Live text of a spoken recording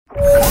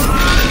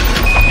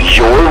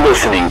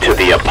listening to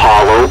the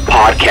Apollo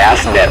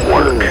Podcast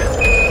Network.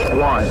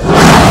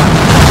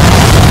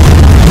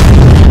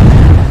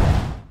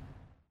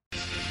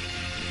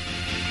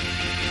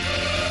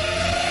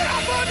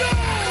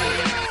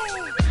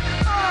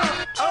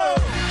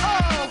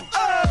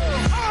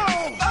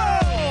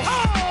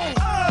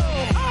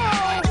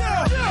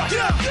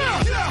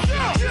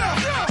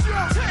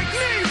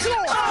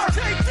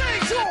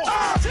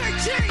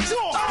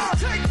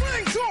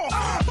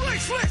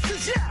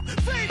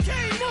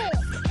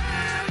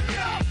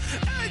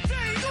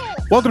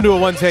 Welcome to a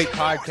One Take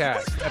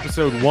Podcast,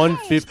 episode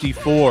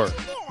 154,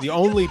 the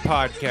only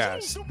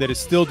podcast that is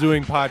still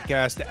doing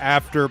podcast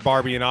after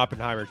Barbie and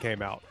Oppenheimer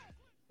came out.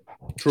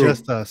 True.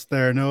 Just us.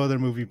 There are no other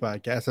movie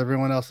podcasts.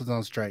 Everyone else is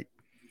on strike.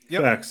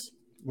 Yep. Facts.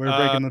 We're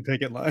breaking the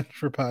picket line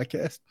for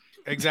podcast.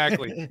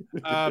 Exactly.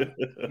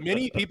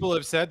 Many people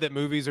have said that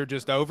movies are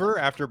just over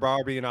after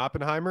Barbie and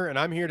Oppenheimer, and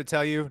I'm here to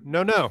tell you,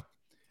 no.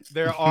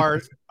 There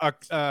are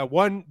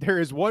there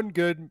is one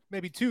good,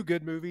 maybe two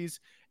good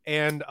movies,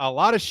 and a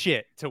lot of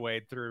shit to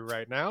wade through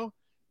right now.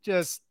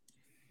 Just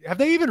have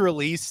they even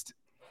released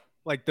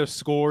like the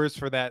scores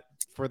for that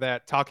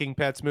Talking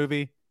Pets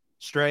movie,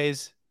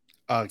 Strays?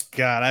 Oh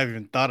God, I haven't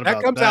even thought about that.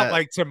 That comes out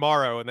like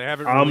tomorrow, and they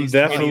haven't. I'm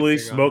definitely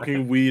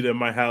smoking weed in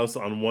my house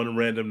on one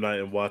random night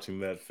and watching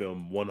that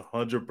film.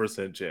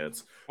 100%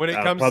 chance.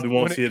 I probably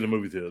won't see it in the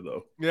movie theater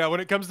though. Yeah, when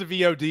it comes to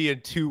VOD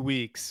in 2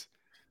 weeks,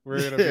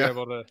 we're gonna be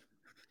able to.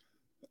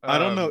 I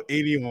don't know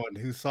anyone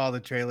who saw the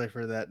trailer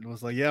for that and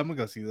was like, "Yeah, I'm gonna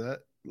go see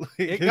that."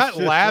 It got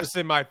laughs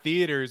in my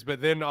theaters,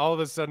 but then all of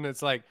a sudden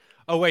it's like,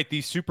 oh wait,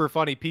 these super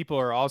funny people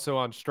are also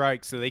on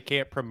strike, so they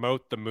can't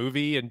promote the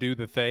movie and do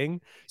the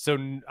thing.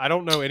 So I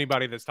don't know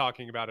anybody that's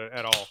talking about it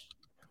at all.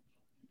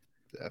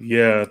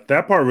 Yeah,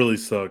 that part really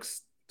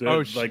sucks.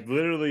 Like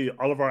literally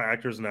all of our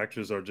actors and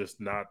actresses are just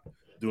not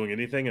doing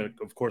anything, and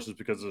of course it's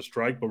because of the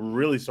strike, but we're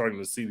really starting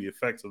to see the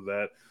effects of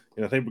that,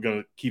 and I think we're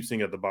going to keep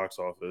seeing it at the box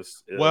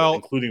office,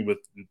 including with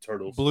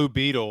Turtles. Blue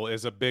Beetle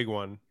is a big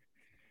one.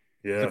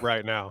 Yeah,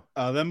 right now.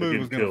 That movie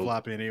was going to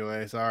flop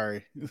anyway.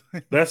 Sorry.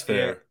 That's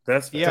fair. Yeah.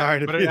 That's fair.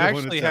 Yeah, but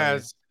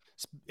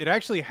it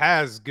actually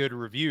has good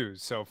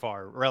reviews so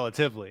far,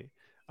 relatively,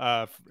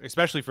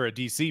 especially for a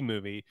DC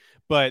movie.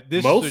 But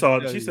this Mo saw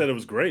it. She said it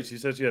was great. She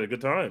said she had a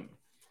good time.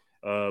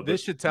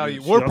 This should tell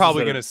you we're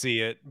probably going to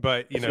see it,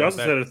 but she also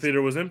said the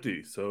theater was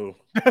empty. So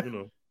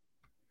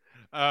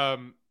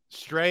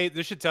Stray.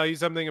 This should tell you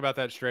something about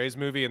that Strays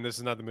movie, and this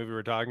is not the movie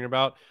we're talking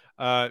about.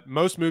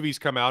 Most movies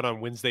come out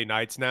on Wednesday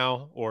nights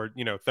now, or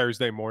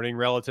Thursday morning,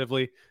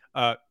 relatively.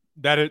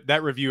 That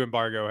review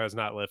embargo has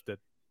not lifted.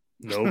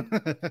 Nope.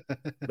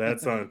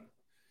 Bad sign.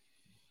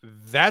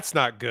 That's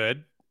not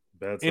good.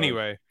 Bad sign.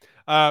 Anyway,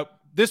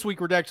 this week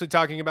we're actually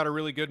talking about a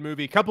really good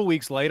movie. A couple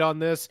weeks late on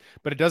this,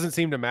 but it doesn't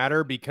seem to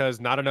matter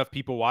because not enough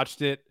people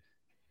watched it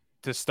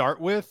to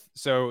start with.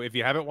 So if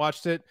you haven't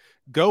watched it,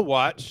 go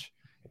watch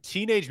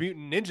Teenage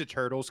Mutant Ninja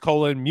Turtles: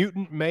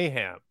 Mutant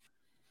Mayhem.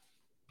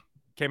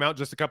 Came out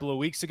just a couple of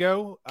weeks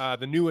ago.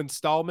 The new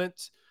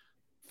installment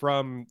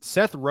from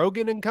Seth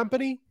Rogen and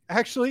company,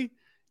 actually,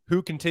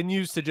 who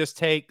continues to just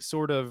take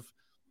sort of,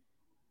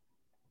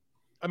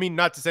 I mean,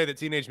 not to say that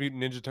Teenage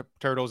Mutant Ninja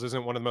Turtles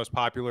isn't one of the most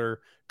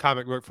popular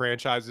comic book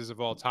franchises of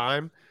all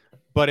time,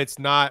 but it's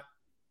not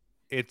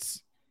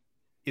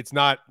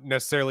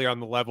necessarily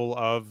on the level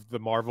of the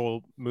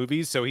Marvel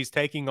movies. So he's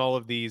taking all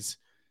of these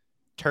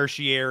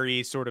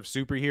tertiary sort of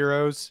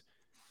superheroes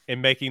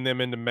and making them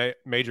into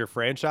major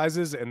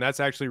franchises, and that's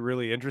actually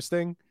really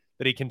interesting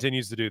that he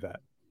continues to do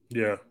that.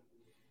 Yeah.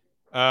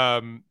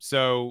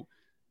 So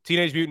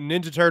Teenage Mutant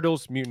Ninja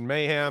Turtles, Mutant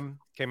Mayhem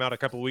came out a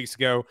couple of weeks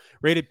ago.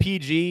 Rated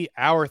PG,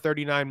 hour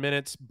 39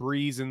 minutes,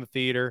 breeze in the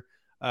theater.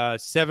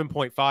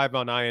 7.5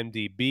 on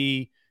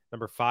IMDb.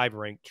 Number 5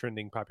 ranked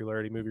trending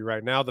popularity movie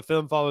right now. The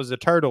film follows the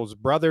Turtle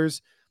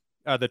brothers,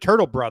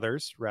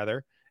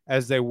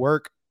 as they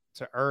work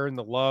to earn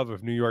the love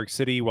of New York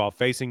City while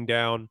facing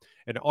down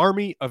an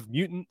army of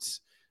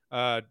mutants.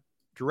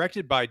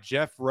 Directed by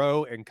Jeff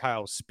Rowe and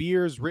Kyle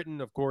Spears,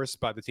 written, of course,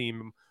 by the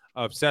team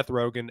of Seth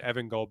Rogen,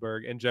 Evan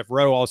Goldberg, and Jeff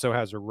Rowe also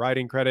has a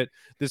writing credit.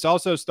 This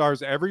also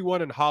stars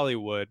everyone in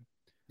Hollywood,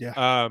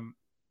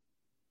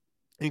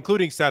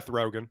 including Seth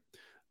Rogen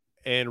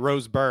and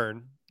Rose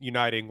Byrne,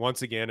 uniting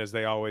once again, as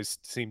they always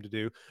seem to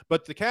do.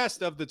 But the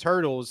cast of the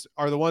Turtles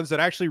are the ones that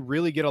actually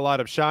really get a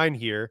lot of shine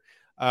here.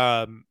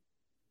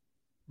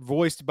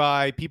 Voiced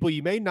by people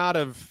you may not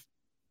have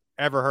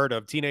ever heard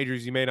of,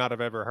 teenagers you may not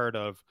have ever heard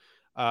of.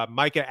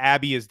 Micah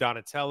Abbey as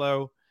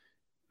Donatello,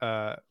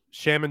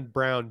 Shannon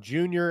Brown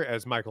Jr.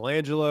 as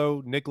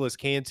Michelangelo, Nicholas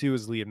Cantu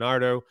as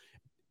Leonardo,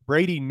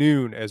 Brady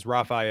Noon as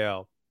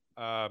Raphael,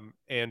 and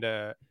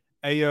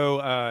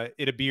Ayo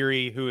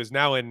Itabiri, who is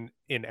now in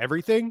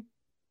everything,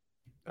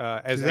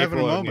 as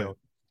April O'Neil.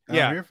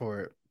 Yeah, I'm here for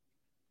it.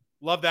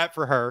 Love that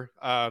for her.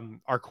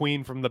 Our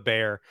queen from The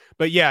Bear.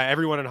 But yeah,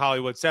 everyone in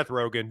Hollywood: Seth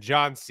Rogen,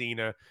 John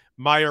Cena,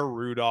 Maya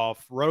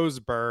Rudolph,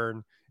 Rose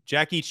Byrne,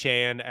 Jackie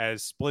Chan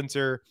as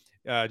Splinter,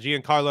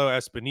 Giancarlo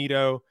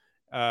Esposito,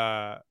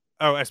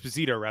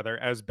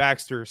 as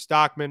Baxter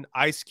Stockman,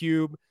 Ice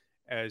Cube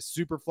as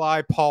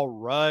Superfly, Paul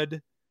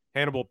Rudd,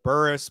 Hannibal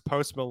Buress,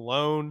 Post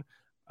Malone,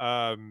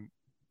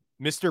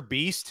 Mr.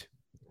 Beast.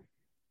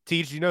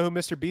 Tej, do you know who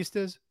Mr. Beast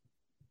is?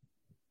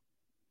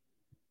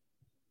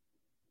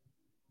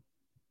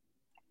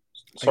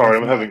 Sorry,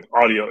 I'm having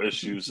audio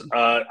issues.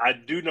 I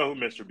do know who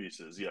Mr. Beast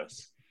is,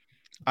 yes.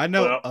 I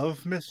know of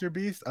Mr.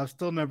 Beast. I've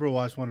still never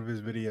watched one of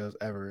his videos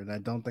ever, and I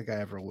don't think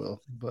I ever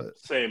will. But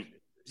same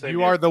you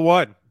here. Are the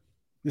one.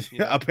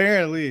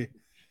 Apparently.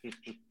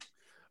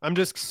 I'm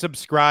just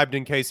subscribed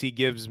in case he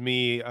gives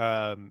me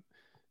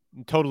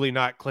totally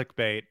not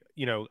clickbait.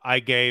 I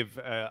gave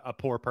a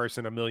poor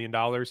person $1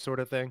 million sort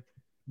of thing.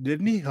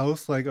 Didn't he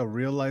host like a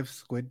real life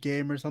Squid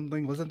Game or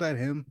something? Wasn't that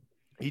him?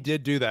 He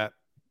did do that.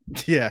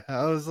 Yeah,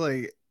 I was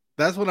like,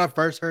 that's when I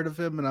first heard of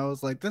him, and I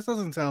was like, this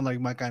doesn't sound like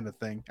my kind of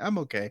thing. I'm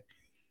okay.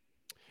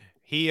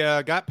 He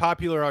got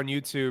popular on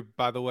YouTube,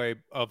 by the way,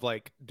 of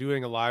like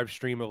doing a live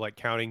stream of like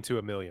counting to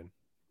 1 million.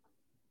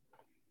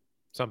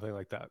 Something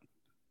like that.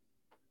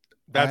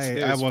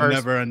 I will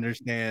never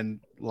understand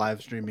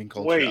live streaming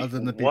culture other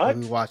than the people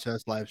who watch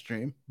us live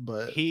stream.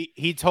 But he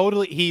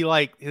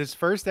like his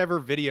first ever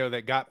video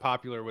that got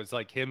popular was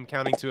like him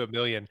counting to 1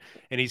 million,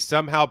 and he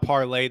somehow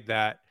parlayed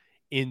that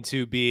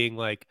into being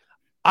like,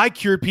 I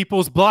cured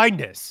people's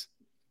blindness.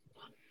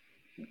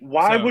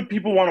 Why would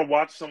people want to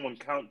watch someone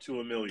count to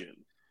 1 million?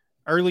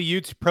 Early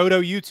YouTube, proto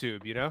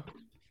YouTube,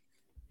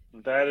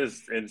 That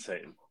is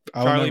insane.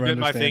 Charlie bit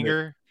my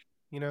finger,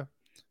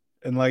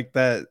 And like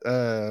that,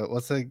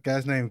 what's that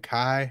guy's name?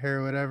 Kai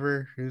or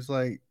whatever, who's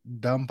like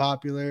dumb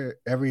popular.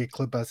 Every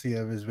clip I see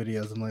of his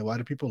videos, I'm like, why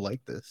do people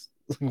like this?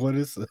 What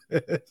is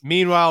this?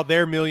 Meanwhile,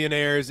 they're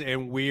millionaires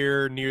and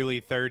we're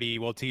nearly 30.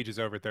 Well, Tej is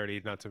over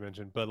 30, not to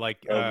mention, but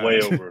like way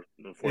over,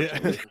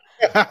 unfortunately.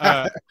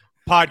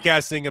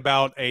 Podcasting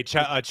about a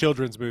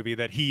children's movie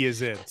that he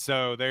is in.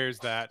 So there's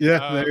that.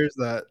 Yeah, there's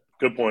that.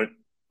 Good point.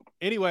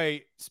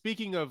 Anyway,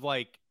 speaking of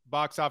like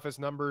box office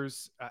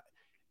numbers,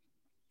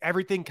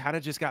 everything kind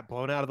of just got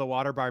blown out of the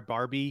water by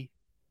Barbie.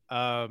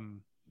 But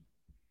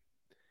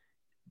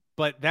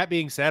that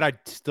being said, I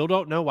still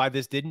don't know why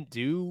this didn't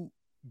do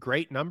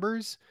great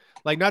numbers.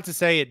 Like, not to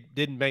say it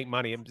didn't make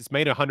money. It's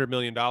made $100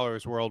 million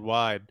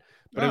worldwide,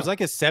 but it was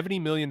like a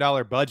 $70 million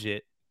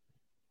budget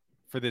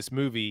for this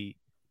movie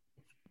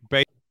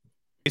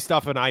based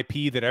off an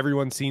IP that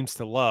everyone seems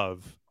to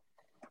love.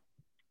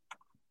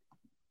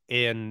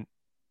 And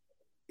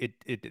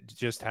it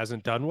just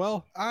hasn't done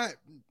well.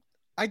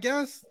 I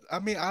guess, I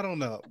mean, I don't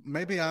know.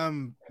 Maybe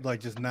I'm like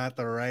just not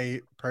the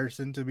right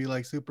person to be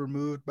like super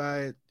moved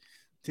by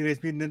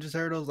Teenage Mutant Ninja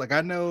Turtles. Like,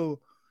 I know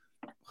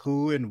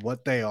who and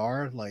what they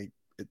are, like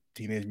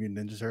Teenage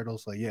Mutant Ninja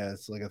Turtles. Like, yeah,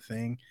 it's like a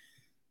thing,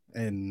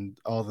 and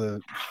all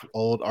the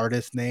old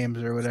artist names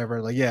or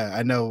whatever. Like, yeah,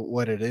 I know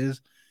what it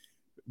is,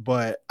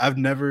 but I've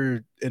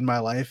never in my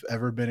life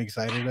ever been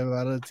excited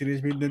about a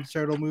Teenage Mutant Ninja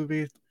Turtle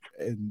movie,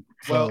 and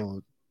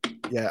so.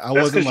 Yeah, I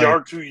wasn't like,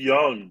 y'all too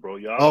young, bro.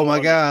 Oh my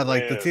god,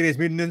 like the Teenage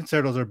Mutant Ninja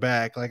Turtles are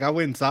back. Like, I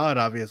went and saw it,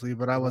 obviously,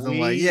 but I wasn't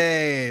like,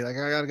 yay, like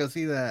I gotta go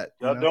see that.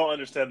 Y'all don't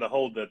understand the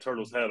hold that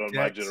Turtles had on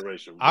my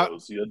generation, bro.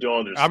 You don't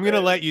understand. I'm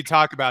gonna let you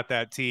talk about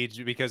that,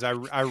 Tej, because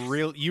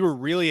you were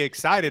really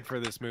excited for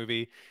this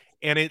movie,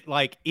 and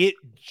it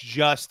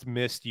just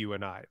missed you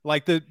and I.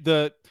 Like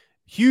the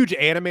huge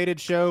animated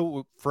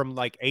show from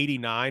like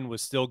 '89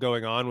 was still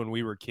going on when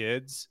we were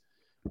kids,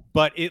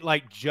 but it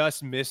like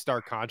just missed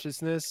our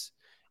consciousness.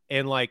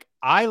 And like,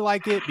 I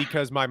like it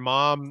because my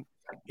mom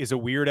is a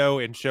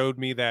weirdo and showed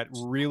me that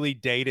really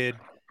dated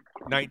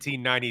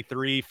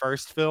 1993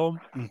 first film.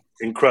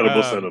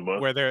 Incredible cinema.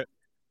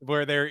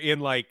 Where they're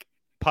in like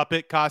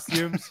puppet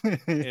costumes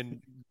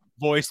and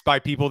voiced by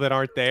people that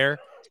aren't there.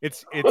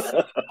 It's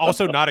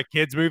also not a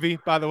kid's movie,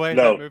 by the way.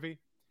 No. That movie.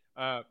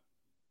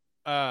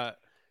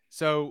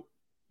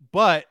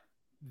 But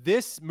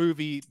this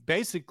movie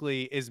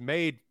basically is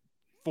made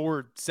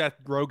for Seth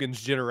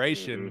Rogen's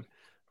generation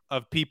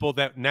of people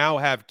that now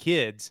have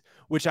kids,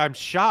 which I'm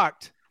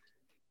shocked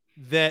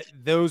that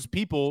those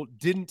people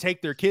didn't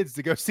take their kids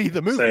to go see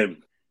the movie.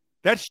 Same.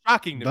 That's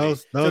shocking to me.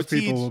 Those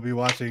people will be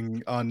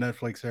watching on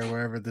Netflix or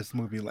wherever this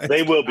movie lands.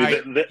 They will be.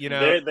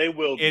 They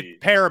will be. It's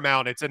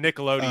Paramount. It's a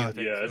Nickelodeon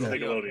thing. Yeah, it's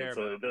Nickelodeon.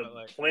 So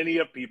plenty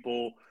of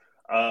people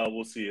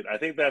will see it. I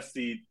think that's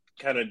the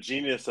kind of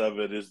genius of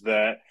it, is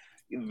that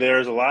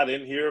there's a lot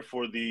in here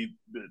for the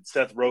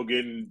Seth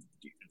Rogen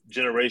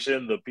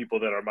generation, the people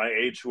that are my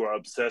age who are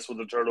obsessed with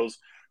the Turtles,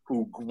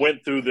 who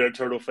went through their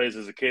turtle phase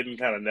as a kid and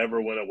kind of never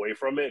went away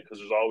from it, because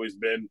there's always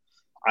been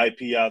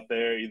IP out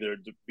there, either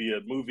via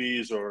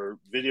movies or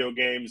video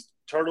games.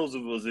 Turtles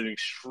was an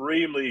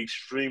extremely,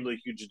 extremely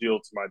huge deal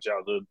to my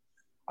childhood.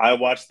 I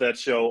watched that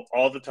show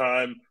all the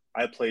time.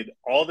 I played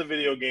all the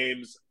video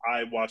games.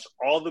 I watched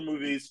all the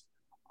movies.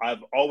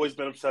 I've always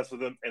been obsessed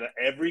with them. And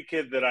every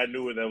kid that I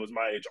knew that was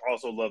my age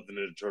also loved the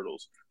Ninja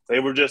Turtles. They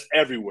were just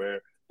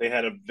everywhere.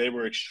 They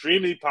were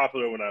extremely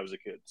popular when I was a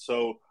kid.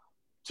 So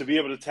to be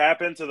able to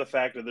tap into the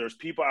fact that there's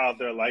people out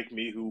there like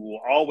me who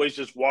will always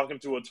just walk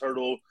into a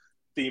turtle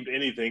themed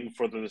anything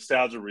for the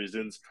nostalgia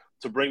reasons,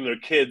 to bring their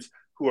kids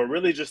who are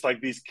really just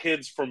like these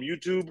kids from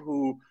YouTube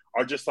who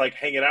are just like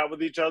hanging out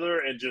with each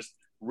other and just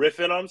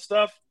riffing on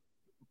stuff.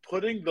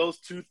 Putting those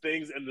two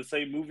things in the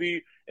same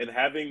movie and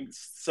having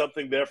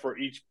something there for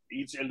each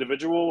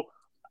individual,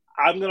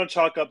 I'm going to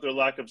chalk up their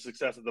lack of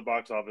success at the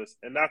box office,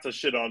 and not to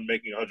shit on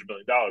making $100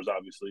 million,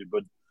 obviously,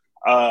 but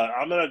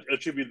I'm going to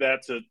attribute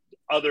that to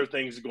other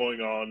things going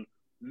on,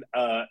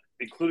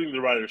 including the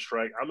writer's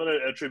strike. I'm going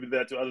to attribute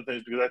that to other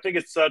things because I think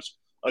it's such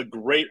a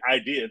great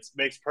idea. It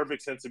makes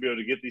perfect sense to be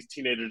able to get these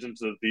teenagers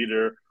into the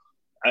theater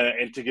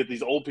and to get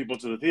these old people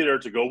to the theater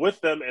to go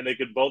with them, and they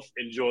could both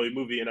enjoy a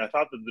movie. And I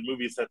thought that the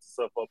movie sets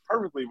itself up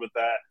perfectly with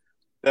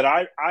that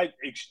I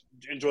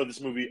enjoyed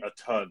this movie a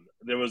ton.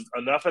 There was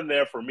enough in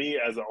there for me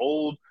as an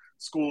old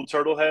school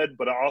turtle head,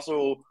 but I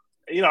also,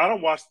 I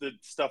don't watch the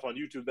stuff on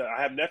YouTube. That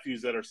I have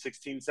nephews that are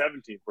 16,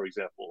 17, for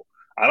example.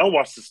 I don't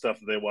watch the stuff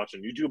that they watch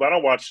on YouTube. I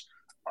don't watch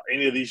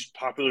any of these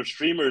popular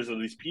streamers or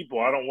these people.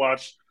 I don't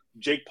watch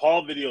Jake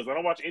Paul videos. I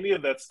don't watch any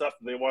of that stuff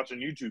that they watch on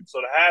YouTube.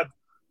 So to have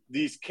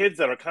these kids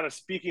that are kind of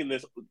speaking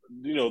this,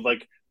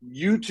 like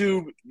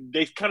YouTube,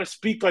 they kind of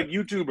speak like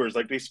YouTubers,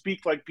 like they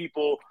speak like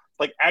people,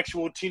 like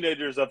actual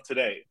teenagers of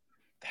today.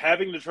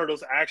 Having the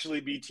Turtles actually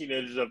be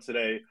teenagers of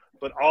today,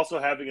 but also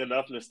having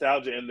enough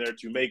nostalgia in there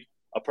to make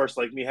a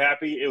person like me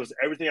happy. It was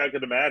everything I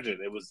could imagine.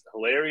 It was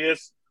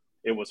hilarious.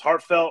 It was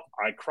heartfelt.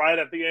 I cried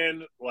at the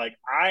end. Like,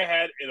 I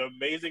had an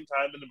amazing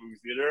time in the movie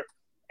theater.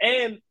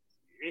 And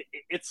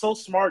it's so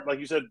smart. Like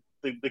you said,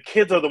 the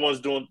kids are the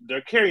ones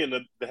they're carrying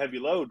the heavy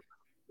load.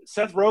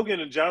 Seth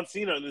Rogen and John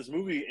Cena in this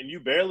movie, and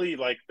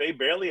they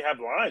barely have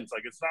lines.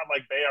 Like, it's not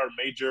like they are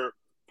major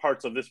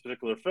parts of this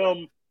particular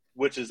film,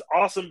 which is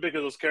awesome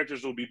because those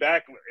characters will be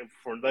back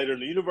for later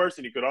in the universe,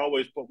 and you could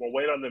always put more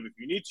weight on them if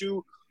you need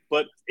to.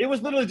 But it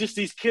was literally just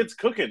these kids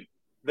cooking.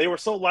 They were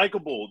so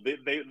likable.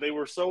 They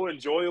were so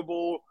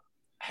enjoyable.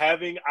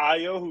 Having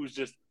Ayo, who's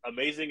just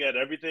amazing at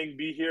everything,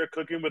 be here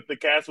cooking with the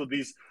cast with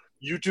these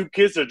YouTube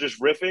kids are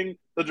just riffing.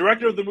 The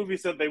director of the movie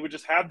said they would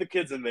just have the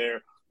kids in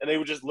there and they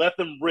would just let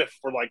them riff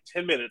for like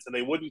 10 minutes and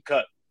they wouldn't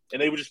cut.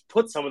 And they would just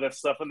put some of that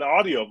stuff in the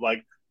audio of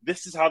like,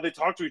 this is how they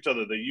talk to each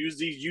other. They use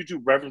these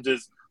YouTube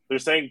references. They're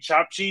saying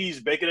chopped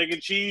cheese, bacon, egg,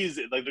 and cheese.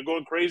 Like, they're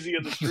going crazy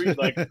in the street.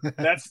 Like,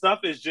 that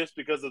stuff is just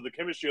because of the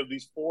chemistry of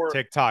these four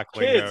TikTok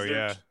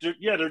kids.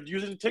 lingo, they're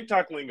using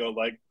TikTok lingo.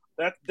 Like,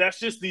 that's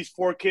just these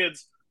four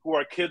kids who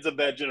are kids of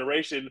that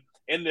generation,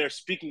 and they're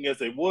speaking as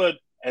they would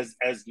as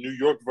New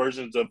York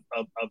versions of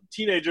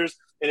teenagers.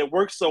 And it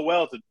works so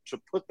well to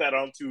put that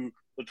onto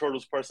the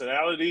Turtles'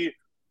 personality.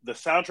 The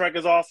soundtrack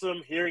is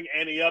awesome. Hearing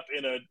Annie Up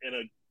in a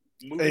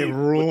movie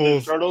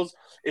with the Turtles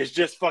is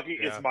just fucking,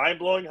 it's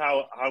mind-blowing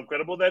how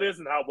incredible that is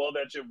and how well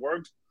that shit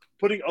works.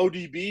 Putting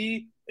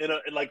ODB in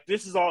like,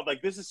 this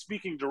is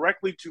speaking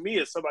directly to me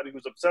as somebody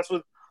who's obsessed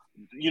with,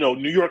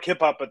 New York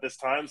hip-hop at this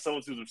time,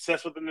 someone who's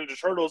obsessed with the Ninja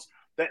Turtles.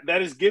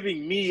 That is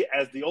giving me,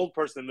 as the old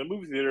person in the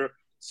movie theater,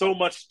 so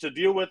much to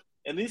deal with.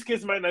 And these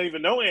kids might not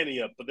even know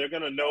Annie Up, but they're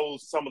going to know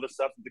some of the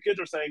stuff that the kids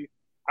are saying.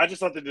 I just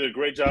thought they did a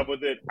great job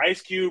with it.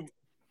 Ice Cube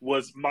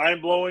was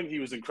mind-blowing. He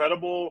was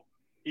incredible.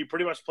 He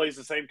pretty much plays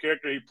the same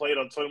character he played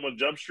on 21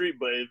 Jump Street,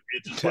 but it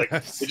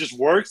just it just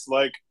works.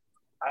 Like,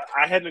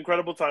 I had an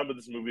incredible time with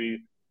this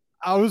movie.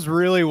 I was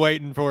really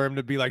waiting for him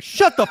to be like,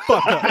 "Shut the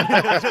fuck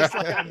up!" Just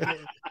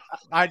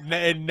like,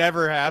 it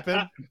never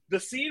happened. The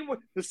scene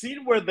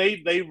where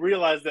they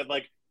realize that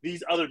like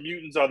these other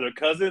mutants are their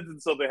cousins,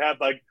 and so they have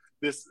like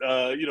this,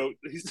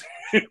 he's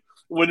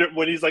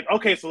when he's like,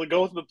 "Okay, so they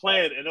go with the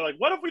plan," and they're like,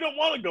 "What if we don't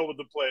want to go with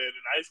the plan?"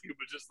 And Ice Cube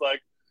was just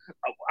like,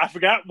 I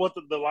forgot what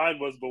the line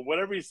was, but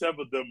whatever he said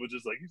with them was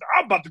just like,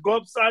 "I'm about to go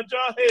upside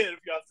y'all head if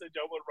y'all said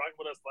y'all want to rock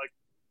with us." Like,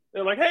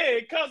 they're like,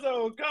 "Hey,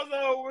 Cuzzo,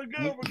 we're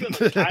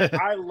good." Like,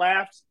 I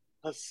laughed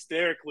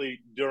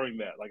hysterically during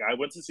that. Like, I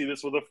went to see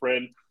this with a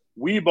friend.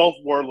 We both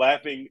were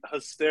laughing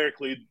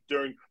hysterically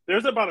during.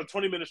 There's about a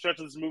 20-minute stretch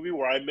of this movie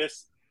where I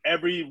missed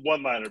every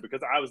one-liner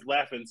because I was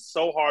laughing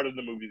so hard in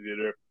the movie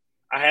theater.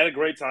 I had a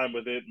great time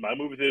with it. My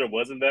movie theater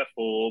wasn't that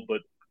full,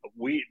 but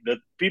the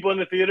people in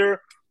the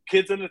theater,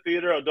 kids in the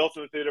theater, adults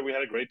in the theater, we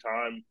had a great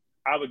time.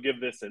 I would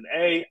give this an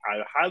A.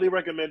 I highly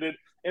recommend it.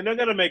 And they're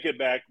going to make it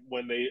back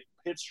when they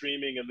hit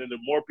streaming, and then the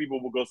more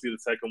people will go see the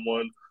second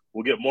one.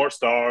 We'll get more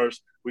stars.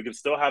 We can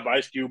still have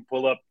Ice Cube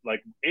pull up.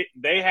 Like,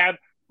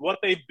 what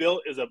they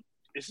built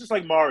it's just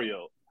like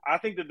Mario. I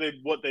think that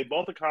what they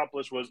both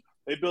accomplished was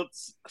they built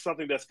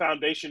something that's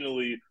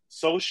foundationally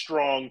so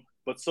strong,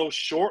 but so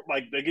short.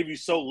 Like, they give you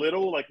so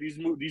little. Like, these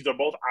are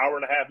both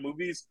hour-and-a-half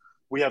movies.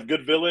 We have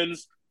good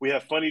villains. We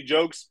have funny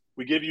jokes.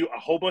 We give you a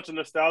whole bunch of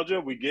nostalgia.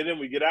 We get in,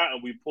 we get out,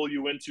 and we pull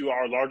you into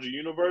our larger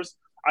universe.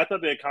 I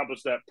thought they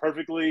accomplished that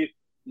perfectly.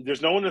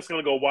 There's no one that's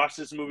going to go watch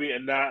this movie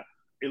and not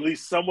at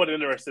least somewhat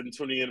interested in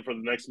tuning in for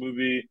the next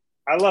movie.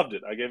 I loved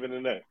it. I gave it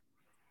an A.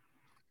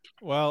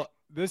 Well,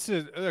 this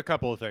is a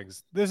couple of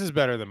things. This is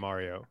better than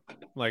Mario.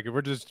 Like, if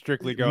we're just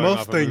strictly going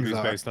off of movies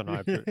based on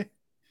hype.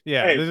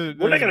 Yeah, hey,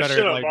 we're not going to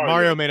shit on Mario.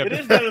 Mario made it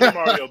is better than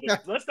Mario,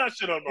 but let's not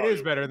shit on Mario. It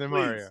is better than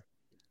please.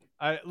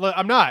 Mario.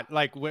 I'm not.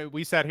 Like,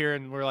 we sat here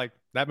and we're like,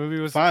 that movie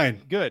was fine,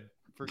 good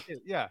for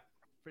kids. Yeah.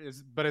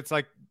 but it's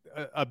like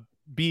a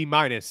B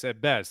minus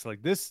at best.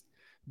 Like this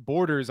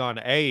borders on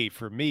A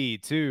for me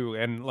too.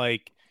 And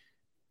like,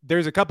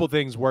 there's a couple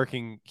things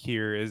working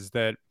here. Is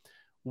that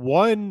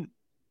one?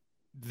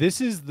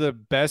 This is the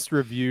best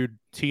reviewed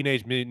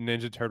Teenage Mutant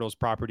Ninja Turtles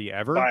property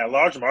ever by a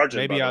large margin.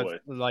 Maybe by the way,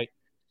 like,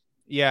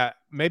 yeah,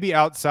 maybe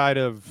outside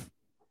of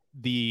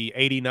the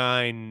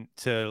 89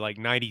 to like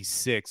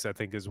 96, I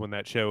think is when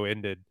that show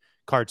ended,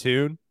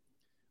 cartoon.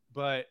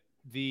 But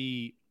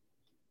the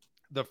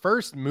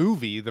first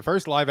movie, the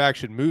first live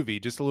action movie,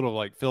 just a little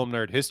like film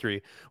nerd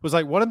history, was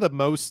like one of the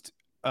most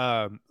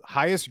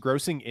highest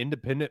grossing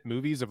independent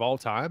movies of all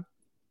time.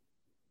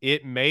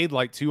 It made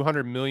like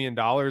 $200 million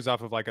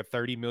off of like a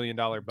 $30 million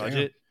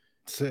budget.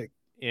 Damn. Sick.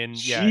 In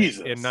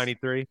Jesus. in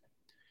 93.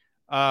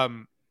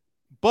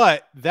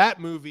 But that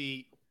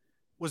movie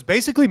was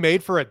basically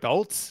made for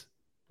adults,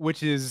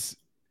 which is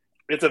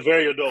it's a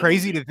very adult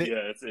crazy movie. to think.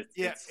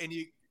 Yeah, it's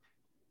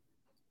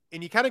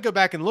and you kind of go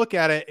back and look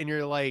at it, and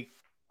you're like,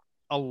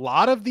 a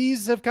lot of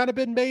these have kind of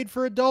been made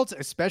for adults,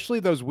 especially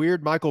those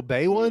weird Michael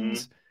Bay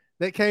ones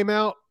that came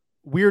out,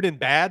 weird and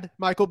bad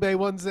Michael Bay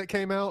ones that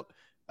came out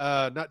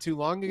not too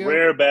long ago.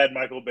 Rare bad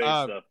Michael Bay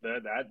stuff.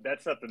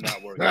 That stuff did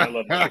not work. I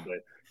love Michael Bay.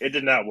 It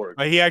did not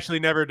work. He actually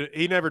never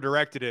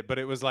directed it, but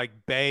it was like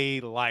Bay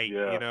light.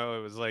 Yeah. You know,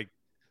 it was like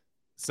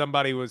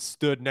somebody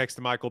stood next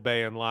to Michael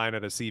Bay in line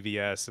at a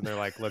CVS, and they're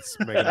like, "Let's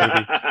make a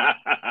movie."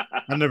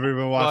 I never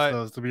even watched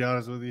those, to be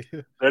honest with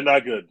you. They're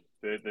not good.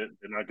 They're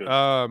not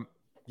good.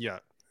 Yeah,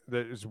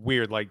 it's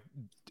weird. Like,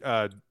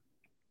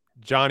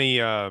 Johnny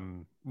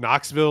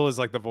Knoxville is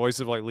like the voice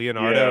of like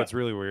Leonardo. Yeah. It's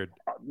really weird.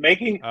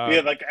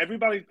 Like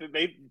everybody,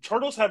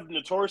 Turtles have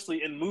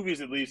notoriously in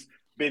movies at least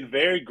been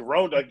very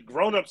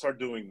grown-ups are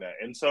doing that,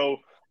 and so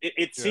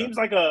it seems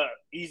like a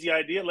easy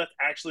idea. Let's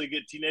actually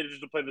get teenagers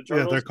to play the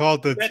Turtles. Yeah, they're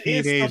called the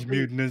Teenage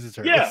Mutant Ninja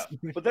Turtles.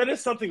 Yeah, but that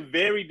is something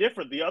very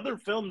different. The other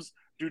films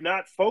do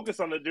not focus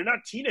on it. They're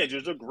not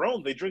teenagers. They're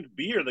grown. They drink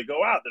beer. They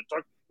go out.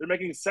 They're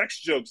making sex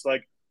jokes.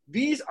 Like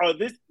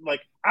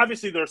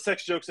obviously there are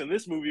sex jokes in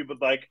this movie,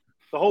 but like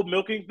the whole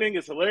milking thing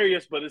is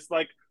hilarious. But it's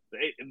like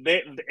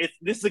this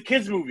is a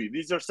kids movie.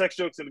 These are sex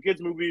jokes in a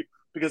kids movie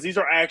because these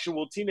are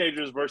actual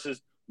teenagers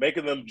versus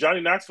making them.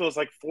 Johnny Knoxville is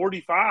like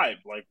 45.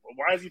 Like,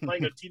 why is he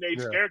playing a teenage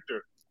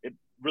character? It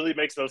really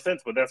makes no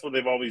sense, but that's what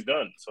they've always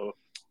done. So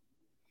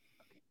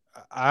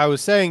I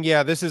was saying,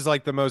 yeah, this is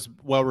like the most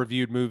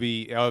well-reviewed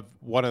movie of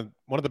one of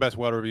the best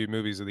well-reviewed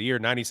movies of the year.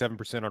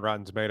 97% on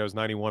Rotten Tomatoes,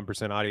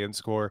 91% audience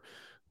score,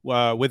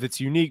 with its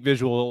unique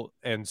visual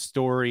and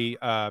story,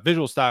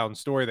 visual style and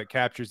story that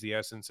captures the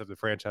essence of the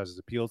franchise's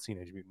appeal.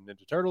 Teenage Mutant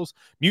Ninja Turtles,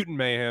 Mutant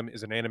Mayhem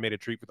is an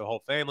animated treat for the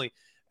whole family.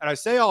 And I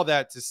say all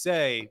that to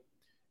say,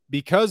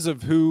 because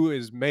of who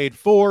is made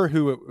for,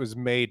 who it was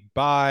made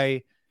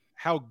by,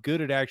 how good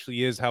it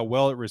actually is, how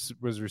well it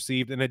was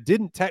received, and it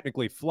didn't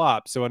technically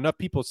flop, so enough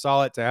people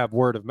saw it to have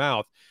word of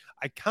mouth.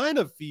 I kind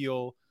of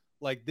feel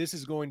like this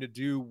is going to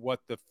do what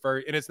the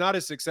first, and it's not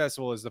as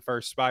successful as the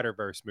first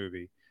Spider-Verse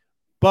movie,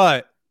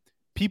 but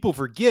people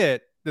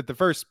forget that the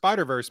first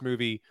Spider-Verse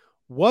movie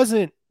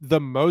wasn't the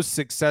most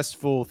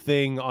successful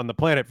thing on the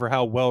planet for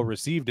how well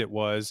received it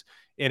was,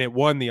 and it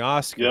won the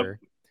Oscar.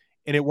 Yep.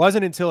 And it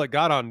wasn't until it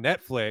got on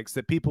Netflix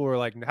that people were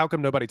like, how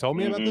come nobody told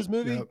me about this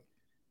movie? Yep.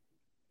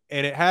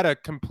 And it had a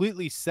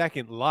completely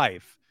second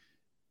life.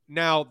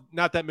 Now,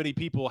 not that many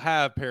people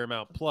have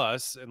Paramount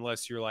Plus,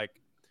 unless you're like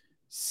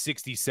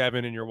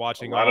 67 and you're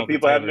watching all of the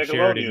Taylor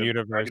Sheridan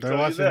universe. They're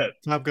watching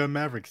Top Gun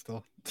Maverick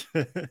still.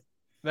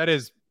 That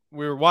is,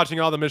 we were watching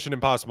all the Mission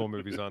Impossible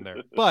movies on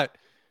there. But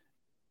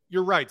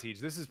you're right,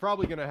 Teach. This is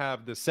probably going to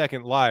have the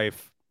second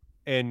life,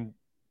 and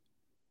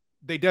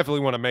they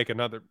definitely want to make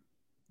another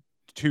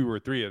 2 or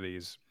 3 of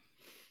these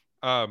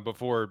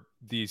before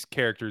these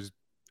characters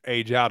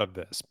age out of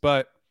this.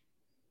 But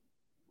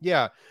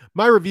yeah,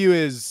 my review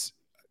is,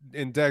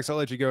 and Dex, I'll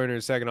let you go in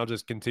a second. I'll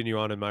just continue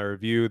on in my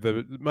review.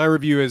 My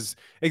review is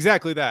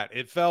exactly that.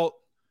 It felt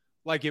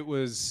like it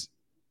was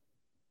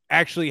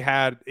actually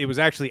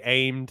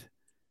aimed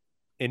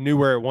and knew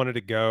where it wanted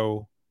to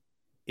go.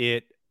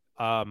 It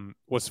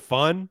was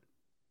fun.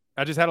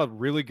 I just had a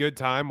really good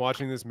time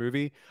watching this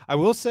movie. I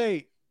will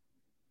say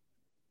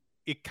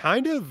it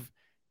kind of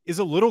is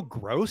a little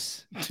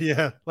gross.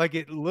 Yeah. Like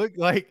it looked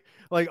like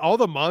all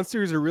the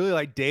monsters are really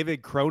like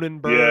David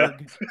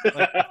Cronenberg,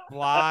 like the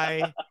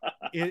Fly.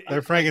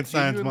 They're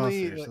Frankenstein's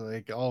monsters,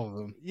 like all of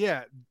them.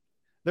 Yeah.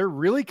 They're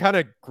really kind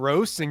of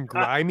gross and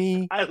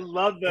grimy. I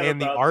love that.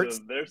 And about the arts.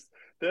 Them.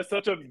 There's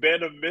such a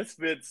band of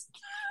misfits.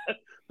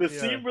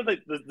 Scene where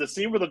the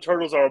scene where the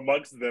turtles are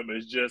amongst them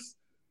is just,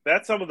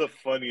 that's some of the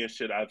funniest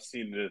shit I've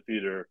seen in the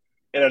theater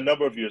in a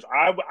number of years.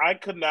 I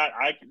could not.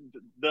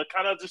 The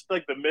kind of just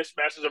like the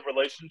mismatches of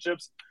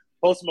relationships.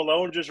 Post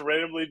Malone just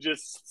randomly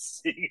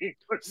just singing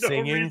for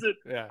no reason.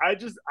 Yeah. I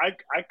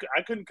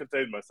couldn't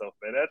contain myself,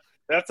 man.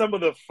 That's some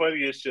of the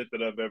funniest shit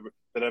that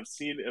I've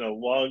seen in a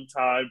long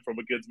time from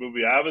a kids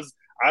movie. I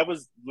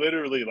was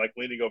literally like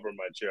leaning over in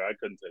my chair. I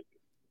couldn't take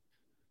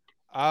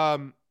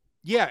it.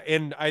 Yeah,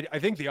 and I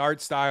think the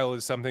art style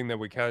is something that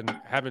we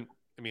haven't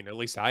I mean, at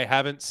least I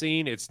haven't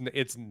seen. It's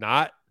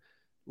not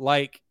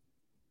like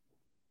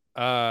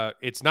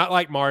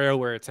Mario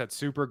where it's that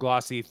super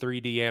glossy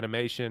 3D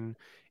animation.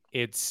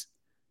 It's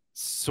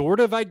sort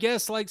of, I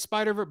guess, like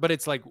Spider-Verse, but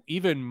it's like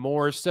even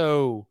more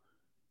so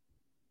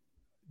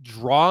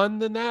drawn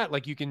than that.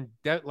 Like you can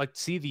like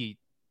see the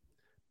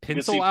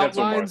pencil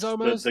outlines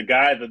almost. The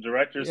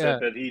director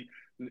said that he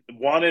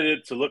wanted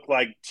it to look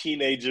like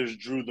teenagers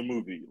drew the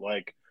movie,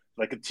 like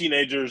a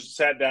teenagers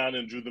sat down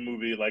and drew the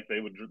movie like they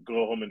would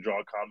go home and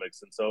draw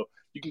comics. And so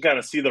you can kind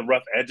of see the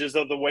rough edges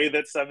of the way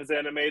that stuff is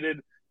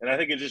animated. And I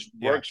think it just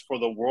works for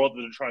the world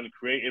that they're trying to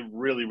create. It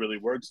really, really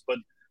works. But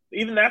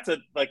even that's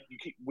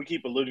we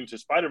keep alluding to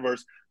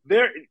Spider-Verse.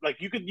 There,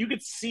 like you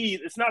could see,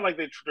 it's not like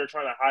they're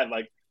trying to hide.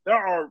 Like there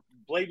are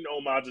blatant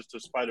homages to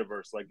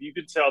Spider-Verse. Like you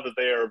could tell that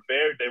they were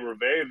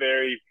very,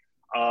 very.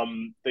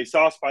 They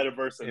saw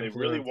Spider-Verse and they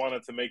really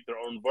wanted to make their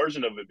own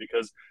version of it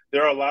because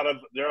there's a lot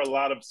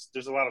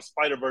of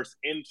Spider-Verse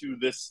into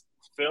this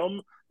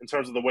film in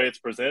terms of the way it's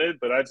presented.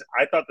 But I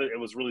thought that it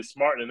was really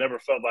smart and it never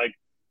felt like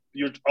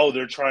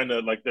they're trying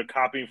to they're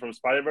copying from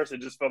Spider-Verse.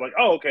 It just felt like,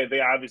 oh, okay, they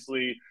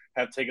obviously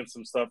have taken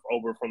some stuff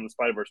over from the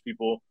Spider-Verse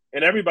people,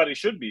 and everybody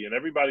should be, and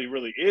everybody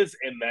really is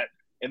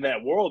in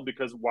that world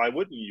because why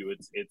wouldn't you?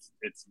 It's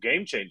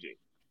game changing.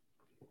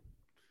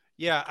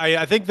 Yeah,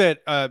 I think that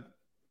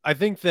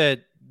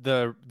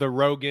the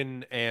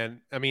Rogan, and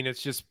I mean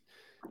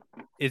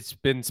it's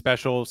been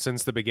special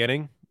since the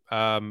beginning.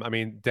 I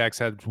mean, Dex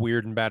had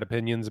weird and bad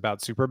opinions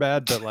about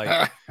Superbad, but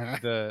like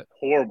the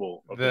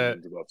horrible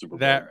opinions about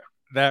Superbad.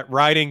 That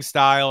writing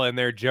style and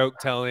their joke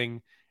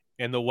telling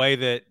and the way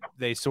that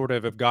they sort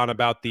of have gone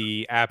about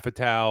the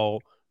Apatow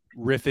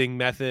riffing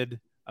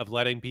method of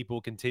letting people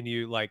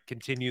continue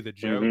the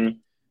joke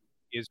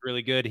is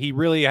really good. He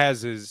really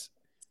has his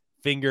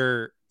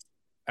finger,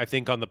 I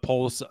think, on the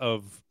pulse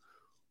of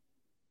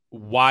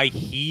why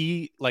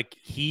he liked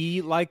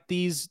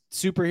these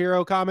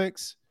superhero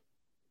comics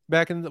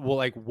back in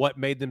what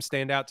made them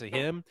stand out to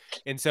him.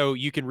 And so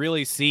you can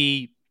really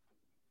see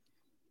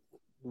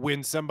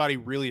when somebody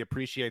really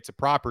appreciates a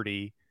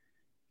property,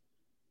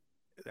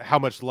 how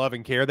much love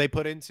and care they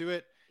put into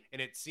it.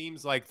 And it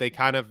seems like they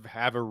kind of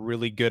have a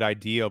really good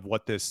idea of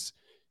what this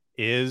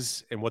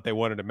is and what they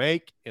wanted to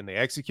make, and they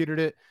executed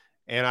it.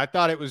 And I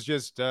thought it was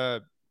just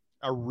a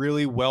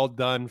really well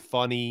done,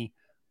 funny,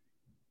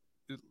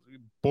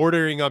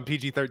 bordering on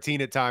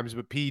PG-13 at times,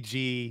 but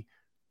PG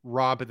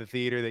romp at the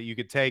theater that you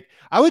could take.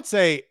 I would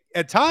say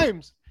at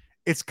times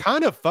it's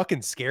kind of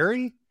fucking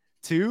scary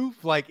too.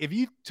 Like if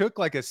you took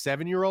like a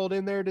 7-year-old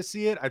in there to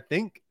see it, I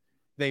think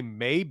they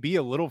may be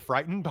a little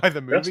frightened by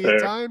the movie at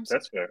times.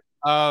 That's fair.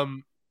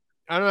 I'm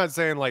not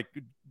saying like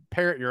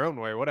parrot your own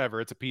way,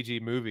 whatever. It's a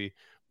PG movie,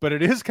 but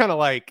it is kind of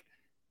like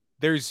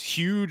there's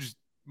huge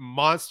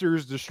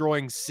monsters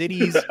destroying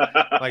cities.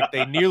 Like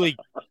they nearly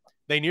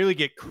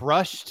get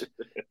crushed,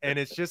 and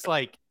it's just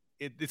like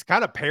it's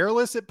kind of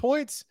perilous at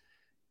points.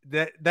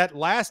 That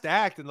last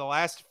act and the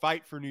last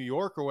fight for New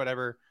York or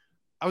whatever,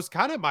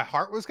 my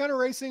heart was kind of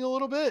racing a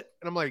little bit,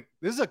 and I'm like,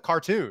 this is a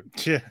cartoon.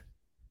 Yeah.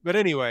 But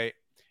anyway,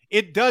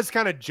 it does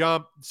kind of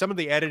jump. Some of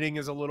the editing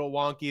is a little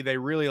wonky. They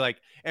really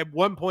at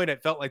one point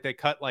it felt like they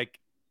cut like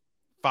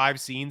 5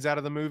 scenes out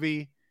of the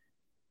movie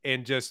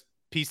and just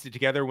pieced it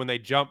together when they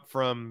jump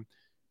from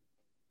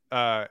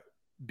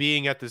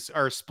being at this,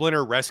 or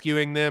Splinter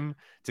rescuing them,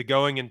 to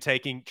going and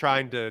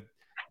trying to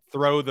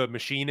throw the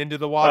machine into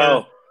the water.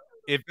 Oh.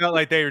 It felt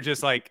like they were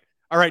just like,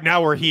 all right,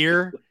 now we're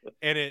here.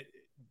 And it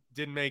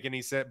didn't make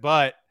any sense,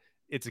 but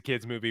it's a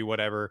kid's movie,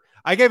 whatever.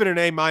 I gave it an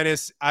A-.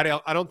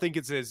 I don't think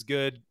it's as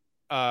good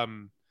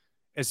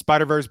as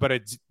Spider-Verse, but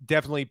it's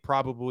definitely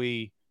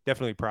probably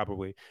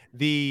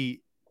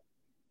the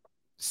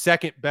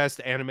second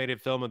best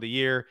animated film of the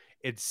year.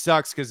 It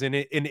sucks because in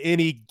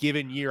any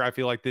given year, I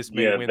feel like this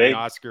may win the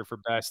Oscar for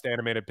best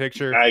animated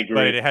picture. I agree,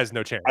 but it has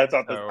no chance. I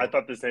thought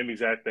the same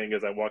exact thing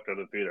as I walked out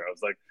of the theater. I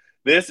was like,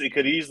 it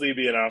could easily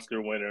be an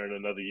Oscar winner in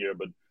another year.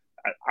 But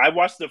I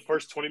watched the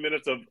first 20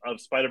 minutes of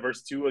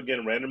Spider-Verse 2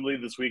 again randomly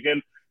this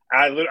weekend.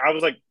 I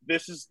was like,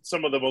 this is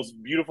some of the most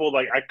beautiful.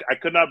 Like I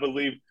could not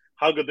believe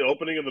how good the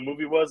opening of the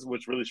movie was,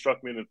 which really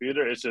struck me in the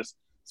theater. It's just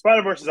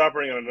Spider-Verse is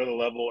operating on another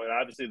level, and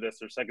obviously that's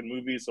their second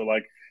movie, so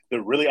like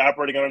they're really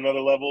operating on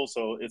another level.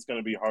 So it's going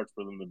to be hard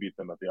for them to beat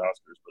them at the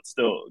Oscars. But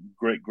still,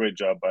 great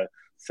job by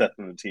Seth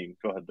and the team.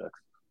 Go ahead, Dex.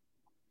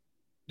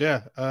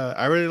 Yeah,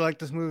 I really like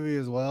this movie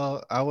as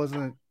well. I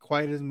wasn't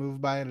quite as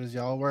moved by it as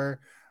y'all were.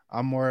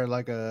 I'm more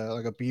like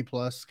a B+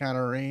 kind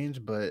of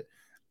range, but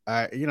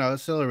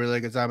it's still a really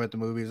good time at the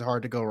movie. It's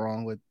hard to go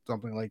wrong with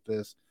something like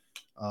this.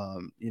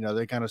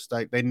 They kind of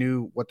stuck. They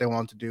knew what they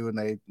wanted to do, and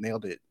they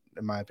nailed it,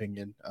 in my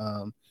opinion.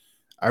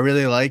 I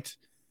really liked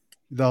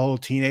the whole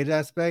teenage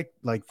aspect,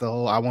 like the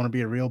whole I want to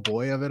be a real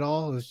boy of it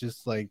all. It's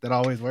just like that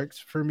always works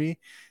for me.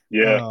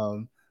 Yeah.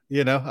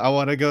 I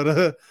want to go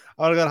to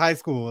high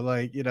school.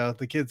 Like,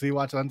 the kids we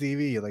watch on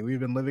TV, like we've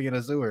been living in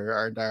a sewer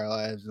our entire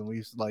lives,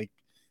 and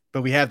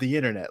but we have the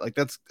internet. Like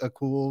that's a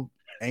cool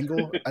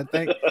angle, I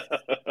think.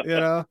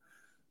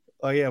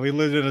 Oh yeah, we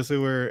lived in a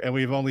sewer and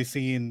we've only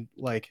seen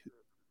like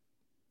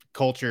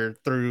culture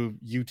through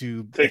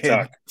YouTube,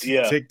 TikTok,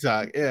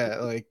 TikTok, yeah,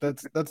 like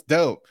that's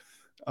dope.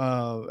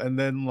 And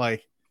then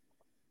like,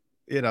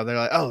 you know, they're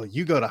like, oh,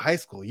 you go to high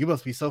school, you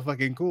must be so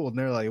fucking cool, and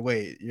they're like,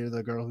 wait, you're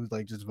the girl who's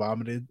like just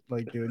vomited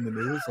like doing the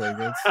news, like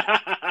that's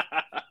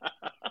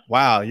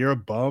wow, you're a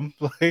bum,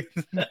 like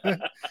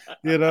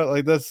you know,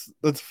 like that's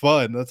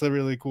fun, that's a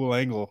really cool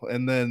angle.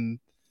 And then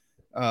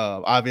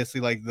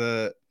obviously like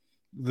the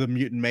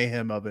mutant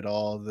mayhem of it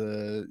all,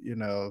 the, you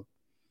know,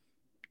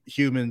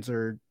 humans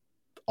are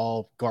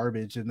all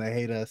garbage and they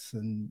hate us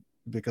and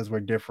because we're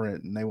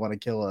different and they want to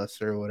kill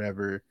us or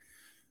whatever.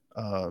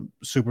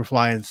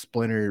 Superfly and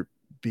Splinter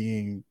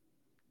being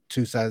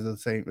two sides of the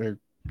same, or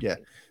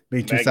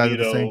being two sides of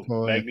the same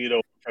coin.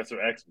 Magneto,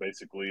 Professor X,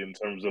 basically, in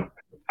terms of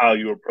how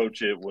you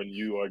approach it when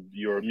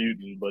you're a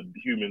mutant, but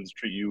humans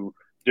treat you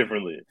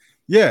differently.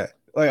 Yeah,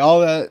 like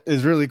all that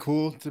is really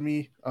cool to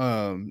me.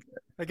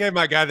 I gave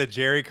my guy the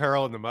Jerry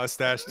curl and the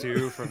mustache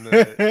too from the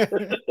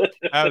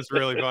that was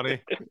really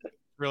funny.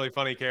 Really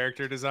funny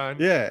character design.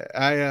 Yeah,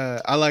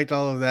 I liked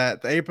all of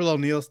that. The April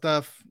O'Neil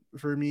stuff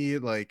for me,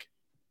 like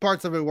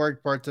parts of it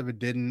worked, parts of it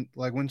didn't.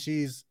 Like when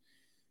she's,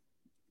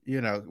 you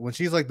know, when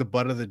she's like the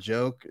butt of the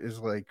joke is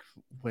like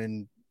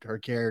when her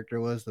character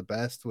was the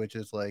best, which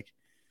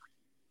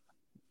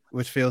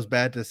feels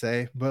bad to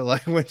say, but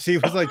like when she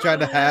was like trying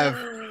to have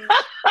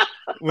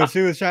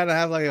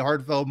like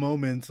heartfelt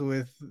moments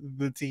with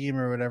the team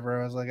or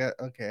whatever, I was like,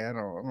 okay, I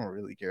don't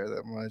really care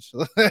that much.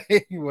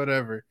 Like,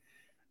 whatever.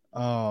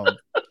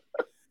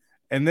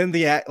 And then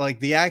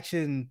the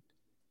action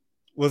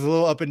was a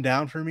little up and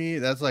down for me.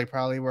 That's like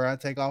probably where I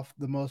take off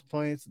the most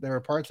points. There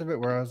were parts of it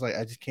where I was like,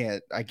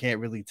 I can't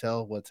really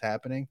tell what's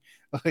happening.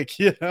 Like,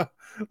 you know,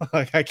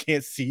 like I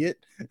can't see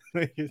it.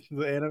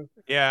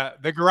 Yeah,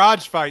 the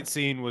garage fight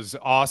scene was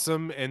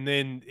awesome, and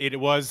then it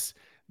was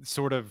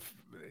sort of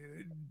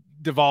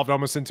devolved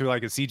almost into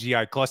like a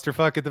CGI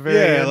clusterfuck at the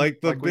very end.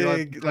 Like the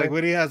big, like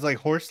when he has like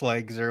horse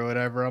legs or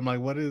whatever. I'm like,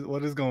 what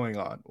is going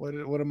on?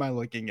 What am I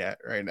looking at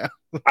right now?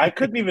 I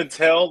couldn't even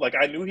tell. Like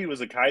I knew he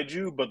was a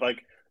kaiju, but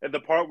like at the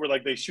part where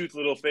like they shoot the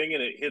little thing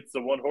and it hits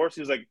the one horse,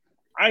 he was like,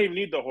 I didn't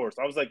need the horse.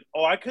 I was like,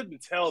 oh, I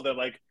couldn't tell that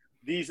like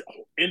these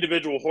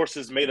individual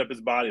horses made up his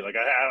body. Like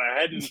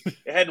it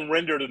hadn't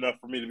rendered enough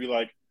for me to be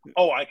like,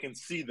 oh, I can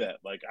see that.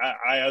 Like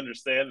I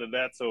understand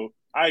that. So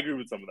I agree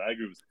with some of that.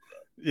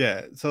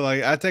 Yeah, so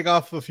like I take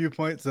off a few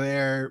points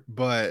there,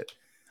 but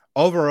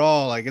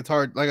overall, like it's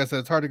hard. Like I said,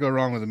 it's hard to go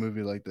wrong with a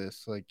movie like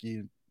this. Like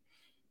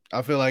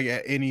I feel like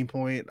at any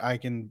point I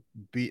can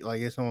beat.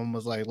 Like if someone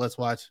was like, "Let's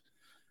watch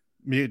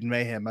Mutant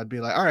Mayhem," I'd be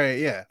like, "All right,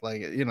 yeah."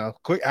 Like, you know,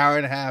 quick hour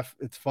and a half.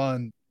 It's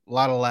fun. A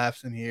lot of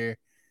laughs in here.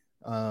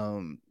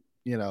 You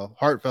know,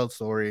 heartfelt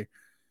story.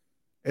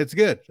 It's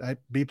good.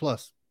 B+.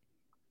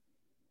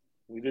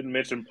 We didn't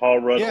mention Paul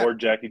Rudd or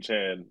Jackie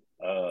Chan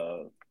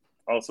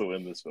also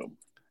in this film.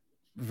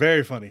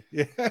 Very funny.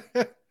 Yeah.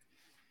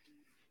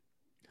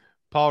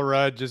 Paul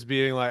Rudd just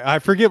being like, I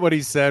forget what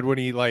he said when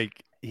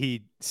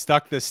he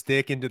stuck the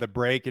stick into the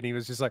brake and he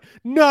was just like,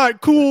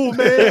 not cool,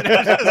 man.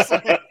 Just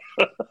like,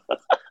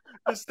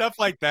 stuff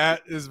like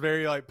that is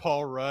very like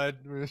Paul Rudd.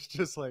 It's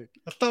just like,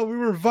 I thought we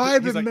were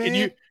vibing, like,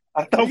 man.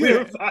 I thought we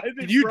were vibing.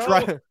 Can you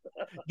drive?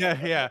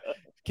 Yeah.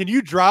 Can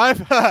you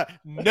drive?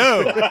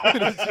 No.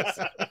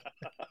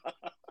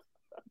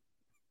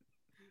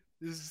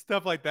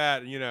 Stuff like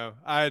that, you know.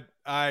 I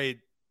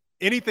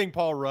anything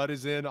Paul Rudd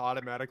is in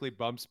automatically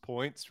bumps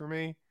points for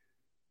me.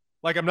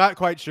 Like I'm not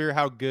quite sure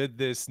how good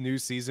this new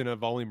season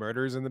of Only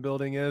Murders in the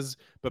Building is,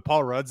 but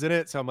Paul Rudd's in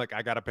it, so I'm like,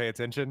 I gotta pay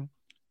attention.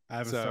 I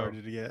haven't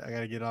started yet. I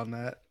gotta get on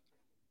that.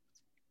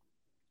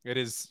 It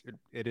is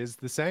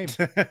the same.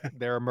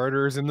 There are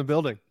murderers in the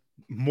building.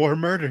 More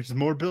murders,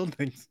 more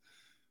buildings.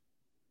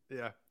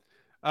 Yeah.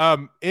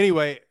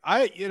 Anyway,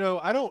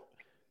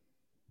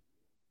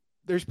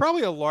 there's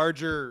probably a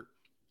larger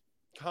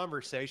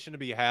conversation to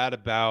be had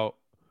about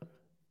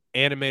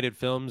animated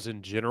films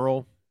in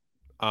general.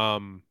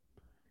 Of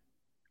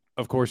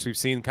course, we've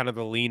seen kind of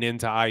the lean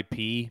into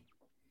IP.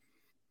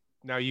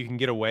 Now you can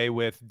get away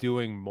with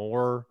doing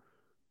more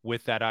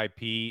with that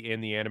IP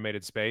in the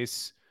animated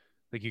space.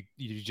 Like you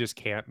just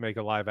can't make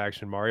a live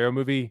action Mario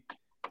movie.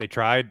 They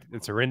tried.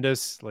 It's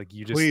horrendous. Like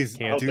you just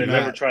can't do that.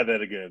 Never try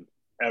that again.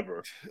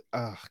 Ever.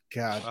 Oh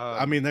God.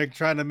 I mean, they're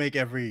trying to make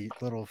every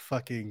little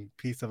fucking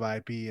piece of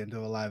IP into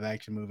a live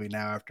action movie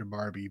now after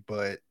Barbie,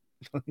 but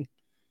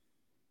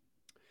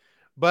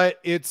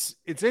it's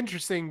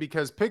interesting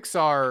because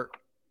Pixar,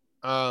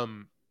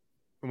 and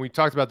we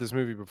talked about this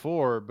movie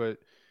before, but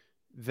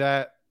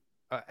that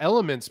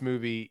Elements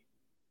movie,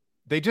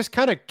 they just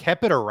kind of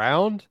kept it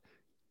around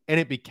and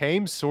it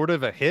became sort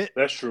of a hit.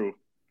 That's true.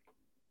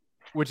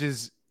 Which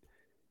is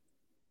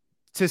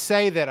to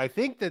say that I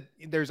think that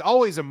there's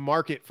always a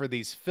market for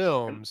these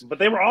films. But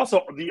they were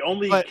also the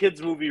only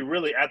kids movie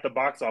really at the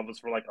box office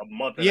for like a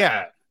month and a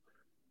half.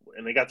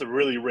 And they got to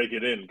really rake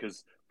it in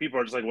because people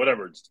are just like,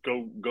 whatever, just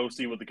go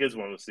see what the kids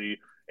want to see,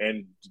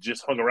 and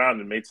just hung around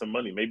and made some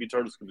money. Maybe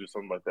Turtles can do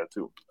something like that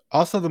too.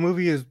 Also, the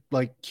movie is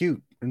like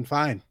cute and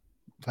fine.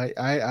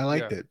 I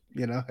liked it.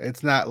 You know,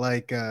 it's not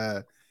like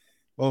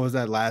what was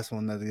that last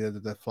one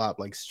that flopped,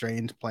 like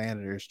Strange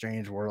Planet or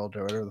Strange World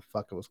or whatever the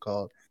fuck it was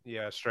called?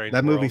 Yeah, Strange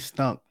That World. movie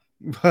stunk.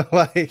 But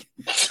like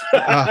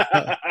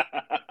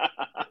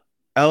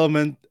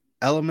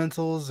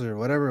Elementals or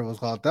whatever it was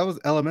called. That was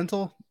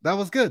Elemental. That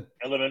was good.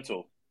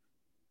 Elemental.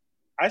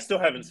 I still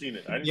haven't seen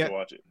it. I need to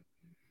watch it.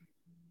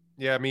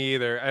 Yeah, me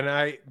either. And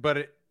I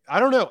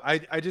don't know.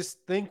 I just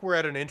think we're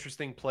at an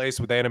interesting place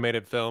with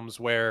animated films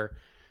where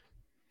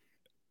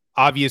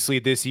obviously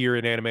this year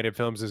in animated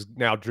films is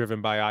now driven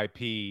by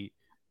IP,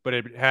 but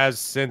it has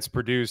since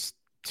produced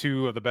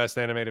two of the best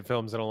animated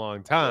films in a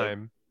long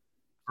time.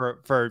 Right.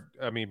 For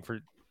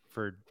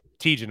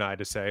Tej and I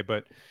to say,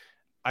 but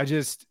I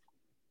don't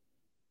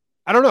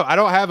know. I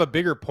don't have a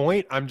bigger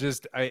point.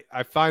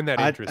 I find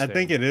that interesting. I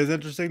think it is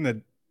interesting that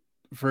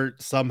for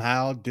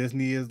somehow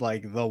Disney is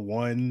like the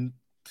one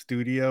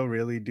studio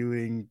really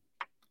doing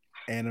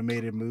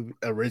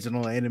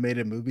original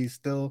animated movies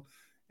still,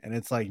 and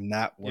it's like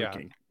not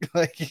working. Yeah.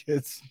 Like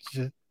it's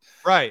just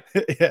right.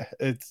 Yeah,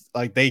 it's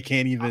like they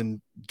can't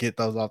even get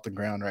those off the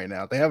ground right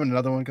now. They have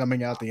another one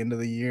coming out at the end of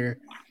the year.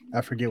 I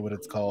forget what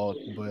it's called,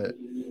 but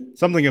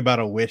something about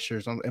a wish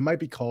or something. It might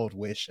be called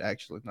Wish,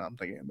 actually. Now I'm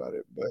thinking about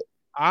it, but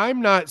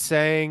I'm not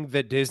saying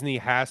that Disney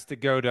has to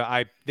go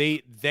to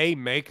they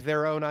make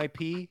their own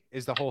IP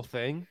is the whole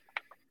thing,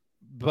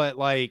 but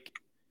like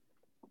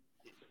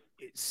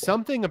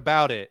something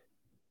about it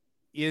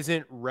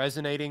isn't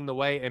resonating the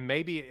way, and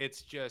maybe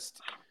it's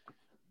just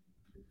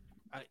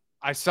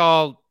I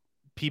saw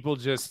people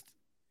just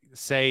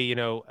say,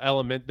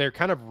 they're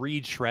kind of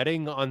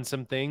retreading on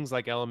some things.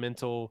 Like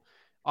Elemental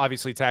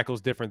obviously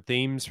tackles different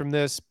themes from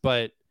this,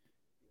 but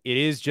it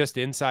is just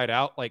Inside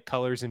Out, like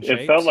colors and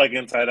shapes. It felt like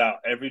Inside Out.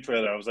 Every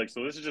trailer, I was like,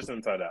 so this is just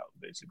Inside Out,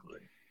 basically.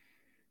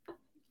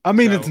 I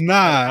mean, it's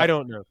not. I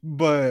don't know.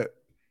 But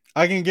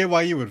I can get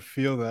why you would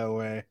feel that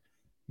way.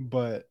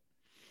 But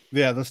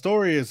yeah, the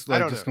story is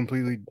like just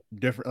completely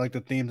different. Like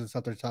the themes and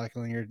stuff they're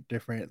tackling are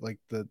different. Like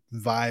the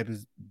vibe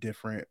is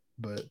different.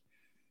 But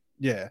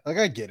yeah, like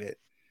I get it.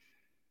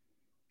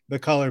 The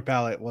color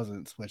palette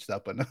wasn't switched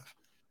up enough.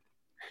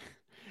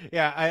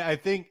 Yeah, I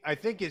think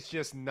it's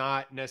just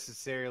not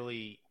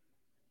necessarily.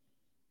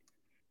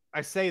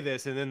 I say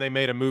this, and then they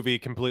made a movie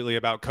completely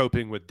about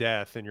coping with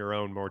death and your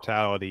own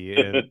mortality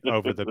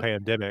over the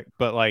pandemic.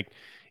 But like,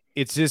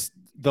 it's just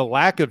the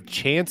lack of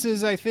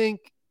chances. I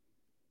think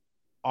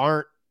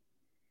are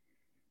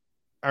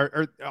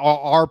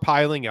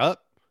piling up.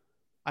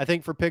 I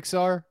think for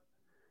Pixar,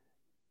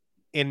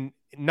 and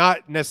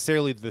not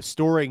necessarily the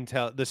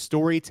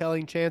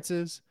storytelling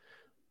chances,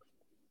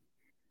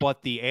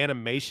 but the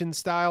animation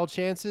style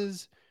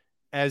chances,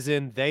 as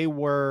in they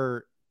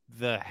were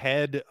the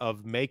head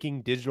of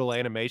making digital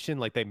animation.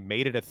 Like they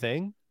made it a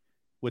thing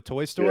with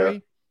Toy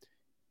Story.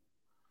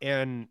 Yeah.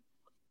 And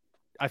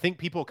I think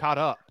people caught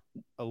up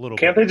a little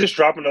bit. Can't they just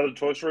drop another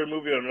Toy Story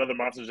movie or another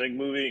Monsters Inc.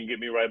 movie and get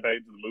me right back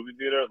to the movie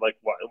theater? Like,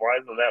 why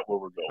isn't that where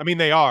we're going? I mean,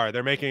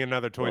 they're making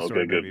another Toy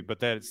Story movie, but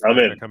that's not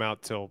going to come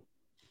out till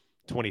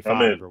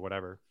 25 or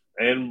whatever.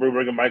 And we're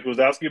bringing Mike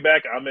Wazowski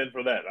back. I'm in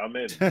for that. I'm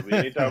in.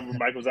 Anytime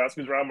Mike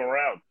Wazowski's around, I'm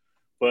around.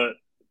 But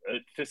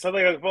it's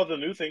something like both the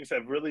new things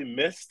have really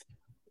missed.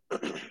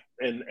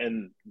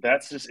 And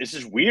it's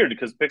just weird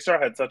because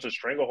Pixar had such a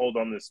stranglehold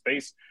on this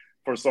space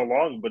for so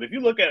long. But if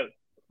you look at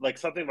like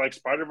something like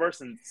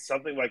Spider-Verse and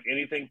something like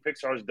anything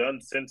Pixar's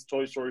done since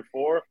Toy Story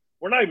 4,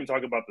 we're not even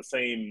talking about the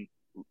same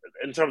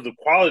in terms of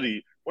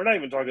quality. We're not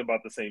even talking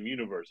about the same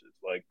universes.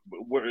 Like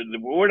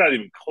we're not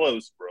even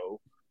close, bro.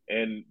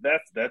 And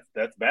that's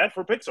bad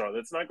for Pixar.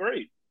 That's not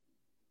great.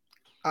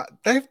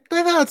 They've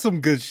had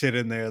some good shit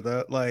in there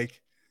though. Like,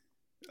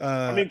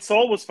 I mean,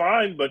 Soul was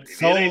fine, but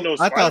Soul, it ain't no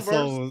Spider-Verse. I thought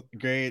Soul was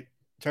great.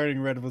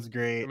 Turning Red was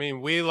great. I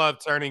mean, we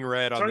love Turning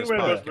Red on this podcast.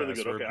 Turning Red was really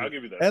good. Okay, I'll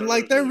give you that. And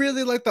like, they're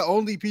really like the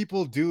only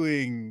people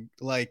doing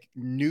like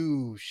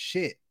new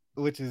shit,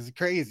 which is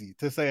crazy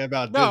to say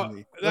about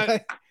Disney.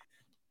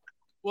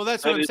 Well,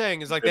 that's what I'm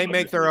saying. Is like they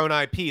make their own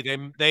IP.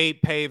 They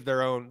pave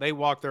their own. They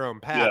walk their own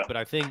path. Yeah. But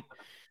I think,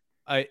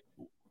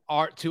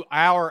 to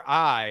our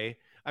eye,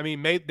 I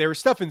mean, there was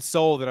stuff in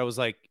Soul that I was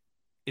like,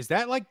 is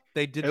that like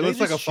they did? It looks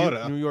like a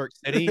photo. New York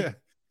City.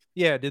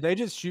 Yeah. Did they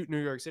just shoot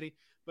New York City?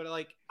 But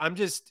like,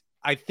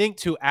 I think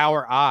to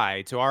our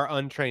eye, to our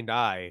untrained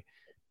eye,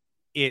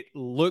 it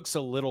looks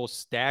a little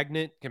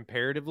stagnant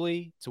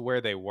comparatively to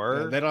where they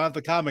were. Yeah, they don't have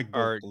the comic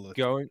book look.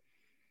 Going.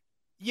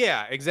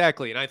 Yeah,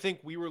 exactly. And I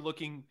think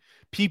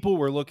people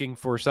were looking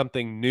for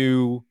something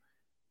new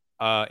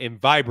and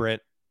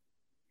vibrant.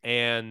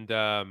 And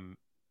and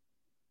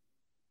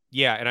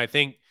I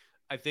think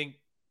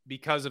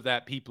because of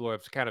that, people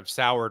have kind of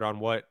soured on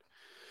what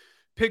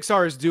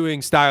Pixar is doing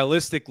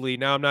stylistically.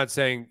 Now, I'm not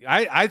saying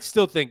I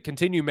still think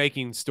continue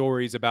making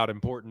stories about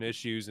important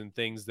issues and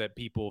things that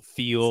people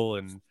feel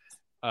and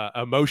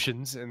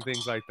emotions and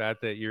things like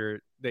that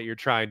you're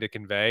trying to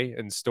convey,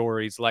 and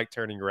stories like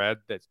Turning Red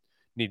that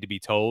need to be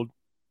told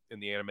in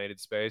the animated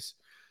space.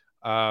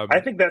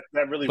 I think that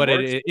really but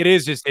works. It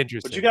is just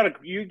interesting.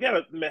 But you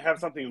gotta have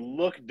something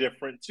look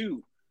different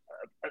too.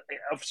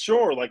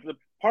 sure, like the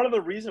part of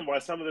the reason why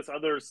some of this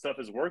other stuff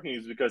is working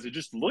is because it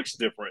just looks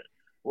different.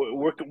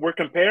 We're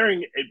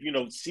comparing,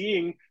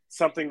 seeing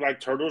something like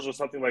Turtles or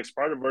something like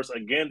Spider-Verse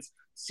against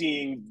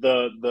seeing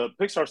the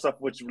Pixar stuff,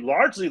 which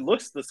largely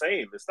looks the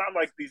same. It's not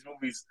like these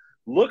movies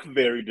look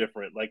very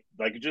different. Like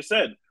you just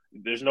said,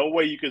 there's no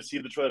way you could see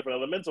the trailer for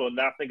Elemental and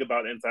not think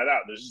about Inside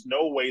Out. There's just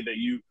no way that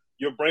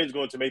your brain's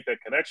going to make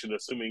that connection,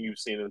 assuming you've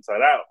seen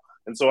Inside Out.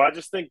 And so I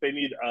just think they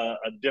need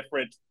a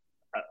different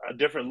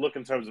look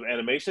in terms of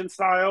animation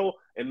style,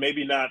 and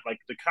maybe not like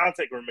the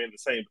content will remain the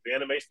same, but the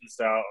animation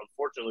style,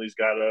 unfortunately, has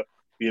got to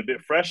be a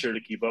bit fresher to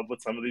keep up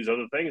with some of these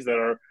other things that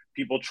are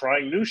people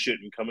trying new shit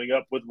and coming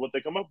up with what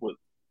they come up with.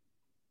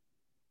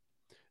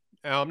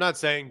 Now, I'm not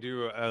saying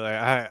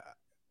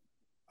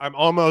I'm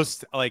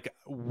almost like,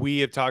 we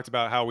have talked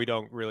about how we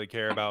don't really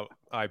care about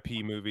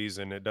IP movies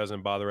and it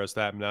doesn't bother us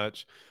that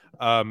much.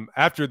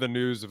 After the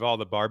news of all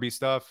the Barbie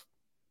stuff,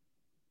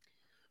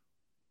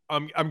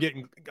 I'm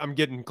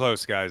getting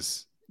close,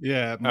 guys.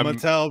 Yeah,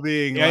 Mattel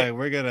being like,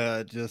 we're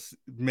gonna just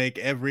make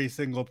every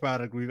single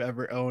product we've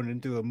ever owned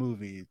into a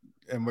movie,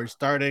 and we're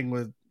starting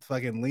with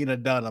fucking Lena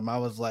Dunham. I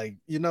was like,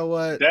 you know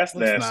what? That's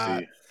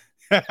nasty.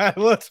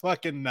 Let's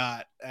fucking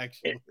not,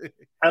 actually.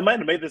 I might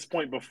have made this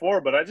point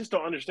before, but I just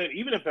don't understand.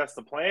 Even if that's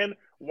the plan,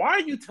 why are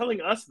you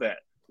telling us that?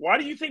 Why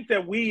do you think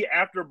that we,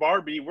 after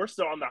Barbie, we're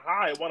still on the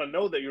high, want to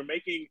know that you're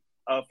making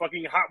a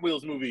fucking Hot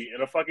Wheels movie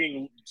and a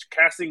fucking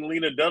casting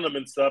Lena Dunham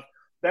and stuff?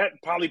 That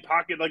Polly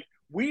Pocket, like,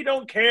 we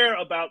don't care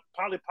about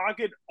Polly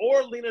Pocket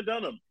or Lena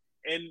Dunham.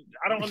 And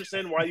I don't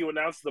understand why you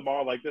announce them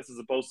all like this as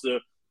opposed to,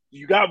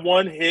 you got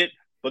one hit,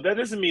 but that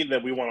doesn't mean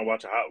that we want to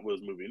watch a Hot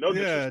Wheels movie. No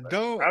disrespect.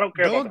 I don't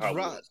care about the Hot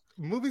Wheels.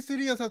 Movie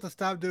studios have to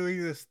stop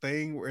doing this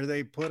thing where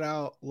they put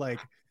out like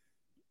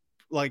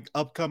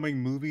upcoming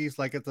movies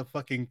like it's a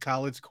fucking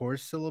college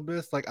course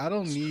syllabus. Like, I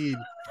don't need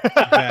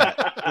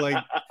that.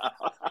 Like,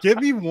 give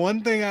me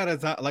one thing at a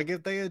time. Like,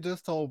 if they had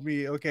just told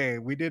me, okay,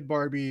 we did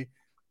Barbie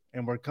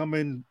and we're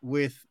coming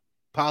with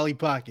Polly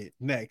Pocket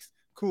next.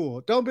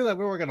 Cool. Don't be like,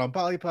 we're working on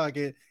Polly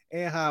Pocket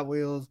and Hot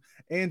Wheels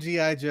and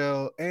G.I.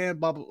 Joe and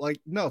blah, blah. Like,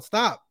 no,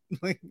 stop.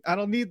 Like, I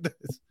don't need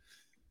this.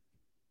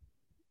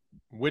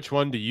 Which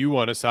one do you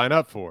want to sign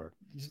up for?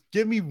 Just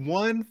give me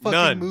one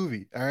fucking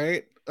movie. All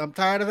right. I'm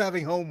tired of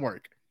having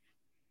homework.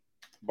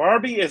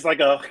 Barbie is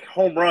like a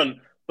home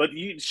run, but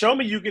you show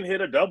me you can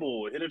hit a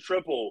double, hit a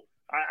triple.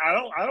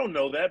 I don't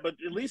know that, but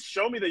at least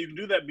show me that you can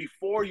do that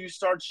before you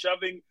start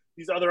shoving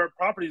these other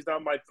properties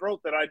down my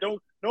throat that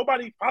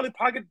Polly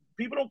Pocket,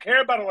 people don't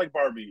care about it like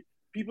Barbie.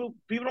 People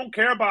don't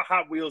care about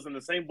Hot Wheels in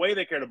the same way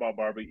they cared about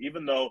Barbie,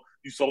 even though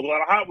you sold a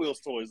lot of Hot Wheels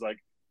toys. Like,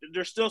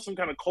 there's still some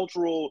kind of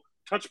cultural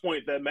touch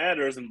point that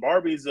matters, and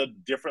Barbie's a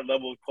different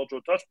level of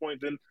cultural touch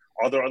point than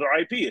other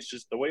IP. It's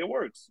just the way it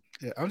works.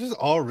 Yeah, I'm just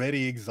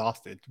already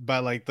exhausted by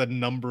like the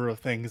number of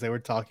things they were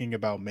talking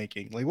about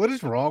making. Like, what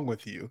is wrong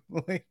with you?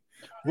 Like,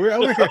 we're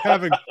over here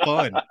having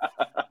fun.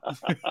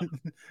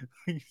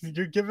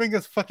 You're giving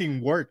us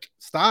fucking work.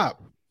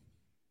 Stop.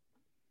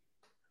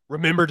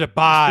 Remember to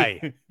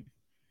buy.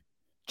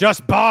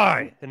 Just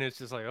buy. And it's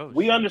just like, oh,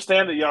 we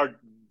understand that y'all are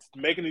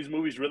making these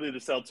movies really to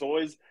sell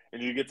toys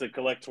and you get to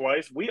collect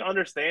twice. We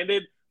understand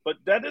it, but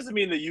that doesn't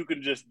mean that you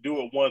can just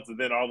do it once and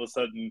then all of a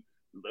sudden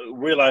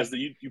realize that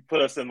you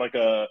put us in like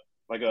a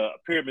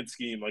pyramid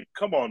scheme. Like,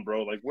 come on,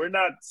 bro. Like, we're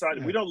not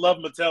we don't love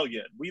Mattel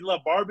yet. We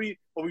love Barbie,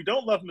 but we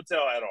don't love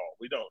Mattel at all.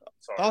 We don't.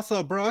 Sorry.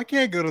 Also, bro, I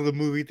can't go to the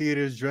movie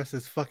theaters dressed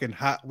as fucking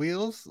Hot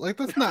Wheels. Like,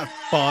 that's not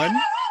fun.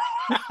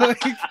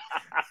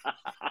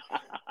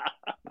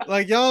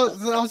 Like,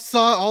 y'all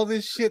saw all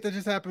this shit that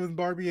just happened with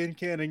Barbie and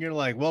Ken, and you're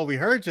like, well, we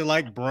heard you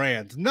like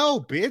brands. No,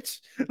 bitch.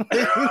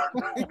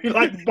 We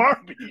like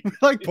Barbie. We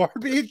like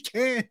Barbie and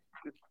Ken.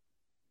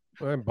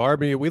 And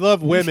Barbie, we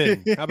love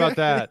women. How about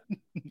that?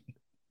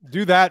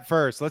 Do that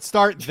first. Let's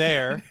start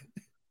there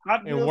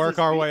and work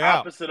our way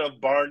out. Opposite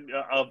of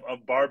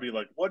Barbie.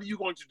 Like, what are you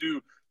going to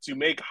do to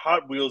make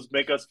Hot Wheels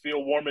make us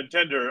feel warm and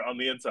tender on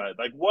the inside?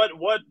 Like, what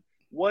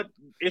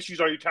issues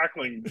are you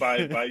tackling by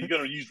you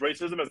going to use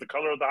racism as the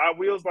color of the Hot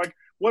Wheels? Like,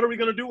 what are we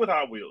going to do with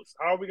Hot Wheels?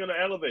 How are we going to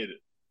elevate it?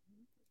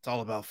 It's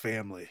all about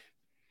family.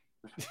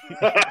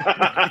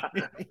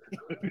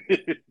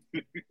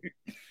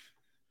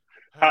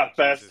 Hot,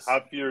 fast,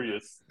 hot,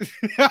 furious.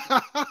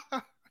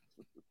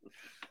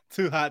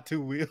 Too hot,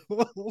 two wheels.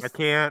 I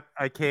can't.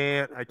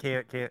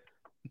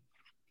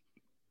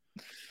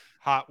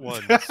 Hot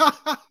ones.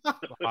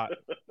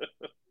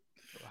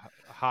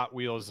 Hot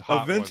Wheels.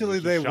 Hot Eventually,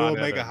 ones, they will Sean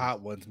make Evans. a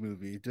Hot Ones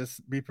movie.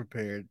 Just be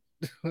prepared.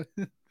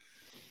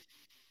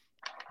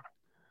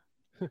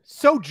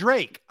 So,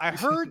 Drake, I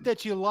heard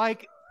that you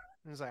like.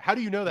 I was like, how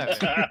do you know that?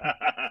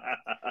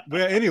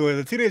 But anyway,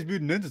 the Teenage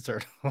Mutant Ninja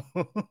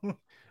Turtles.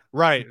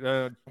 Right.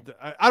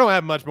 I don't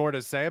have much more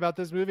to say about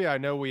this movie. I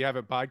know we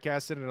haven't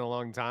podcasted in a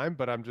long time,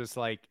 but I'm just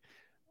like,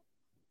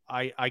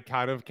 I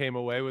kind of came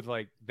away with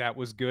like, that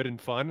was good and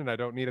fun, and I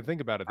don't need to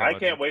think about it that I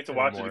much can't wait to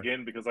watch it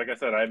again because, like I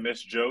said, I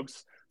missed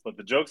jokes, but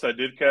the jokes I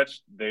did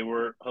catch, they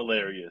were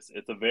hilarious.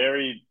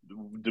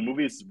 The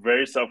movie is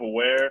very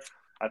self-aware.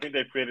 I think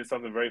they've created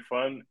something very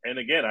fun. And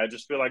again, I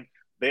just feel like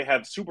they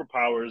have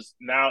superpowers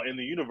now in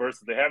the universe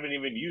that they haven't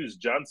even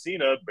used. John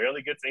Cena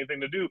barely gets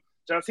anything to do.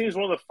 John Cena is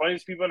one of the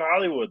funniest people in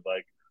Hollywood.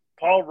 Like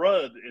Paul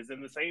Rudd is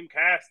in the same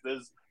cast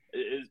as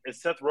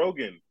Seth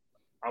Rogen.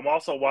 I'm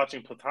also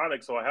watching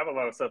Platonic, so I have a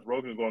lot of Seth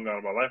Rogen going on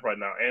in my life right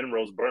now, and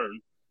Rose Byrne.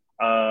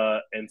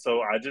 And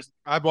so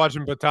I'm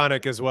watching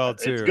Platonic as well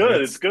too.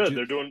 It's good.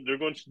 They're doing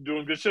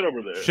good shit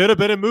over there. Should have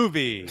been a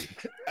movie.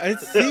 It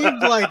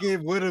seemed like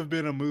it would have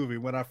been a movie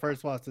when I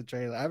first watched the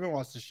trailer. I haven't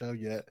watched the show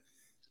yet.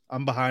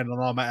 I'm behind on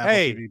all my Apple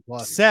TV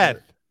Plus.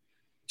 Seth,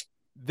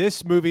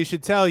 this movie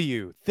should tell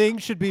you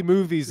things should be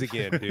movies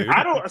again, dude.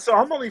 So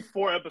I'm only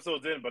 4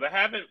 episodes in, but I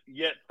haven't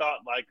yet thought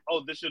like,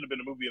 oh, this should have been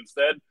a movie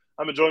instead.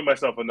 I'm enjoying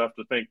myself enough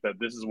to think that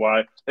this is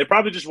why they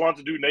probably just want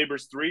to do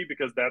Neighbors 3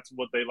 because that's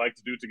what they like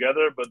to do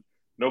together, but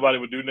nobody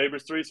would do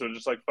Neighbors 3, so they're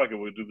just like, fuck it,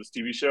 we'll do this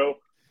TV show.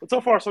 But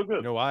so far, so good.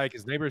 You know why?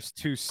 Because Neighbors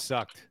 2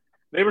 sucked.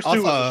 Neighbors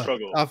 2 was a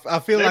struggle. I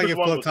feel Neighbors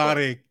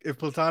like if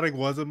Platonic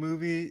was a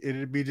movie,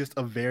 it'd be just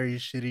a very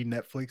shitty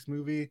Netflix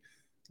movie,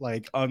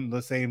 like on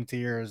the same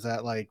tier as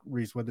that like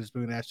Reese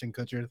Witherspoon, Ashton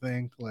Kutcher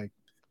thing. Like,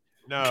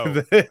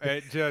 no,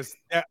 it just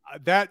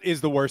that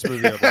is the worst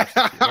movie I've watched.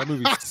 That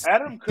movie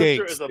Adam Kutcher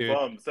stinks, is a dude.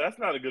 bum, so that's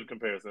not a good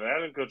comparison.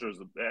 Ashton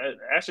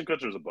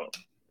Kutcher is a bum.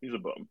 He's a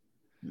bum.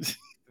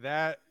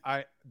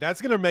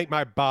 That's gonna make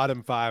my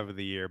bottom 5 of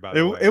the year. By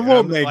the way, it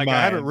won't make mine.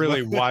 I haven't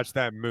really watched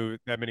that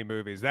many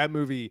movies. That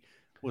movie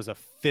was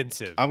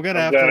offensive. I'm gonna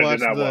have to watch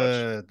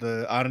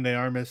the Ana de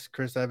Armas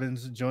Chris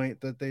Evans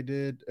joint that they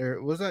did,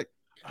 or was that?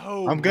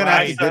 Oh, I'm gonna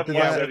have to get to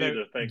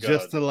that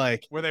just to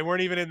like where they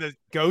weren't even in the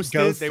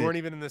Ghosted. They weren't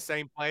even in the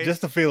same place.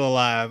 Just to feel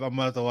alive, I'm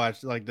about to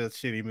watch like this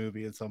shitty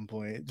movie at some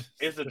point.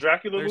 Is the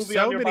Dracula movie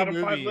on your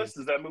bottom 5 list?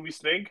 Is that movie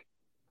stink?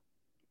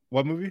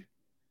 What movie?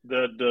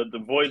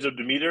 The Voyage of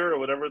Demeter or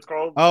whatever it's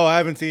called. Oh, I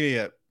haven't seen it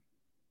yet.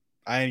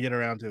 I didn't get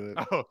around to it.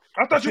 Oh,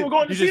 I thought you were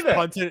going to see that.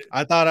 Punted,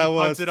 I thought I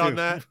was punted on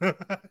that.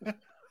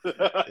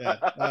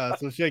 Yeah,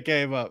 some shit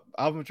came up.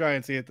 I'm gonna try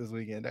and see it this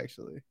weekend,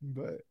 actually.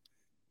 But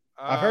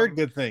I've heard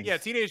good things. Yeah,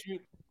 Teenage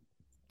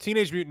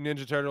Mutant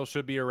Ninja Turtles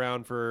should be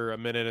around for a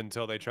minute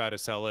until they try to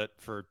sell it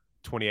for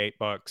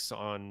 $28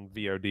 on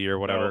VOD or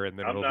whatever, and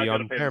then it'll be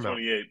on Paramount.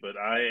 28, but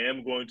I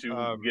am going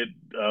to get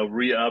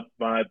re-up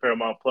my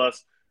Paramount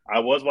Plus. I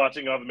was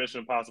watching all the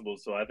Mission Impossible,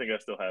 so I think I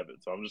still have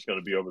it. So I'm just going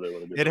to be over there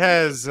when I get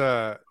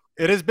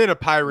it has been a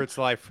pirate's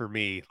life for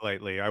me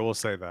lately. I will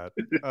say that.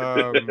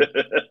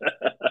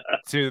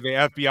 To the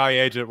FBI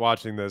agent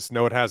watching this,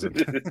 no, it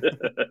hasn't.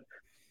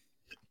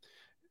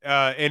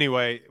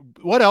 Anyway,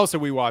 what else are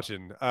we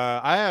watching?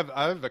 I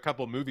have a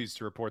couple movies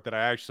to report that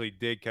I actually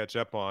did catch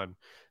up on.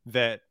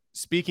 That,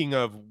 speaking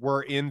of,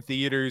 were in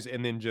theaters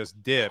and then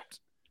just dipped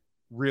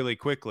really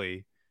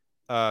quickly.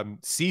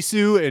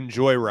 Sisu and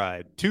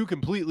Joyride, 2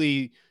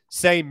 completely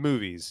same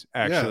movies,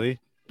 actually.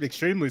 Yeah,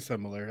 extremely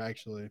similar,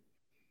 actually.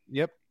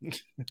 Yep.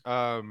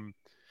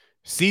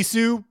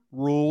 Sisu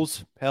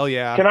rules. Hell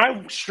yeah. Can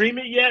I stream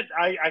it yet?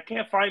 I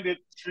can't find it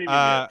streaming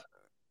yet.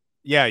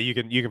 Yeah, you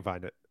can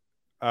find it.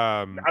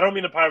 I don't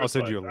mean a pirate's I'll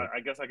send life. you a link. I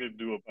guess I could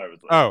do a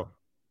pirate's life. Oh,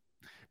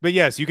 but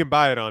yes, you can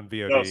buy it on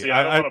VOD. No, see,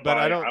 I don't want to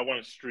buy it. I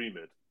want to stream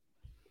it.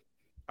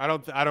 I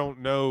don't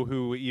know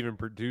who even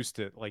produced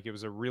it. Like, it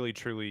was a really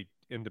truly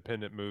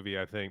independent movie,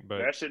 I think. But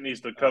that shit needs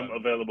to come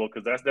available,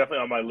 because that's definitely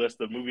on my list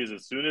of movies.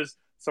 As soon as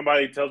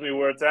somebody tells me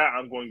where it's at,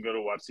 I'm going to go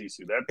to watch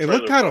Sisu. It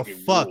looked kind of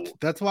fucked. Ruled.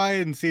 That's why I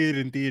didn't see it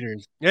in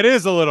theaters. It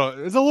is a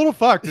little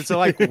fucked. It's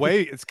like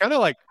it's kind of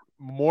like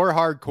more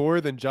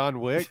hardcore than John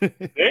Wick.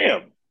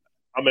 Damn.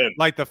 I'm in.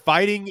 Like, the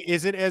fighting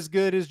isn't as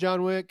good as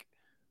John Wick,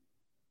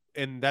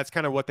 and that's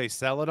kind of what they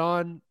sell it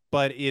on,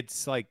 but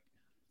it's like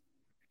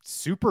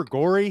super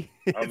gory.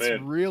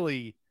 It's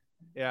really,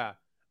 yeah.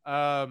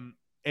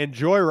 And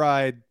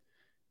Joyride,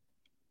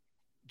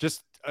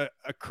 just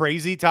a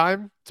crazy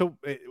time.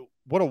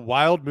 What a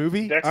wild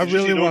movie. I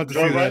really wanted to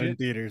see that in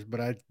theaters,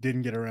 but I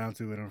didn't get around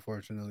to it,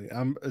 unfortunately.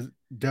 I'm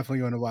definitely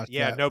going to watch that.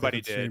 Yeah,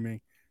 nobody did. Streaming.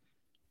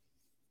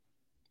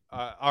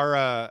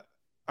 Our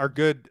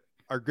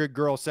good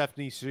girl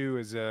Stephanie Sue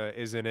is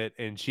in it,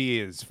 and she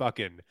is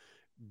fucking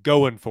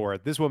going for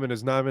it. This woman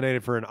is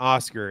nominated for an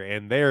Oscar,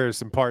 and there are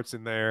some parts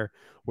in there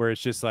where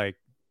it's just like,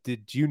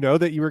 did you know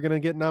that you were going to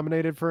get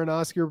nominated for an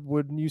Oscar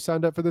when you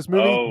signed up for this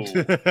movie? Oh,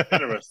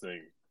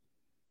 interesting.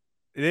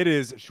 It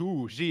is.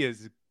 She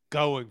is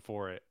going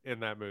for it in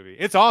that movie.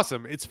 It's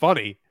awesome. It's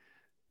funny.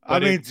 I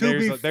mean, to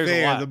be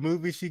fair, the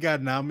movie she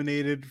got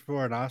nominated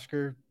for an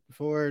Oscar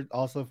for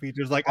also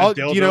features like a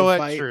dildo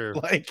fight. True.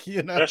 Like,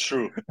 you know, that's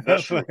true.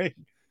 That's true.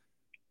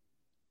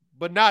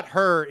 But not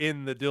her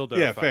in the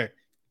dildo fight.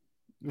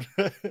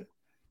 Fair.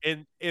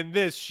 in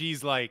this,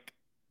 she's like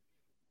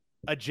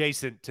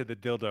adjacent to the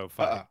dildo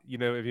fight. You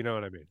know, if you know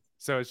what I mean.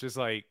 So it's just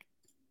like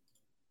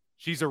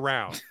she's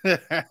around,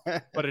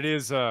 but it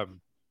is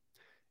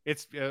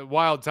it's a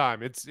wild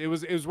time. It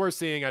was worth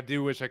seeing. I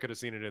do wish I could have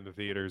seen it in the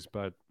theaters,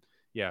 but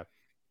yeah,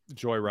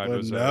 Joyride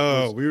was.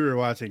 We were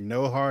watching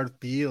No Hard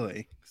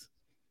Feelings.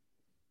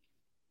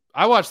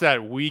 I watched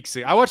that weeks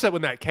ago. I watched that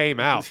when that came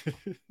out.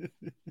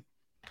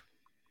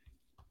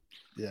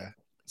 Yeah.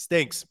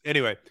 Stinks.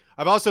 Anyway,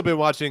 I've also been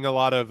watching a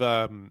lot of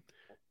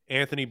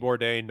Anthony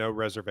Bourdain, No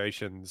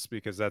Reservations,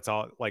 because that's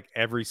all, like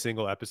every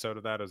single episode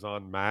of that is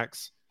on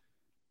Max.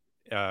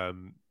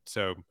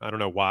 So I don't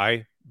know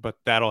why, but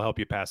that'll help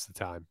you pass the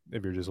time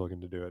if you're just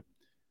looking to do it.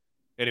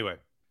 Anyway.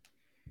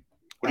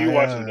 What are you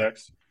watching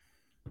next?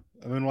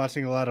 I've been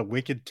watching a lot of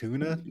Wicked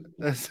Tuna.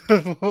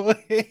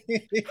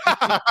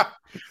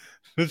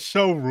 The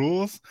show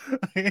rules.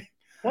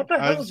 What the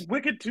hell is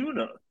Wicked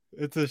Tuna?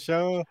 It's a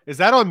show. Is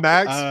that on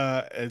Max?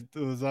 It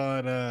was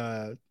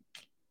on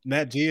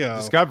Nat Geo.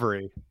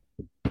 Discovery.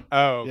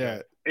 Oh, okay.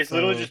 Yeah. It's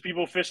literally just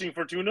people fishing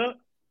for tuna?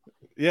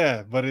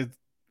 Yeah, but it's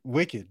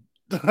wicked.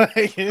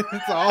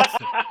 It's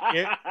awesome.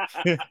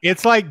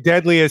 It's like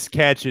Deadliest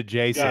Catch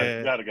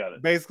adjacent. Got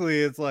it.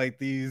 Basically, it's like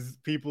these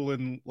people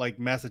in like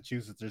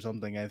Massachusetts or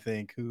something, I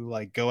think, who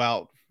like go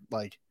out,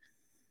 like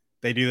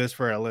they do this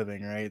for a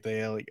living, right?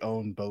 They like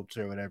own boats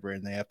or whatever,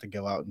 and they have to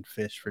go out and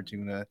fish for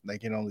tuna. They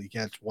can only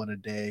catch one a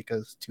day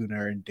because tuna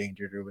are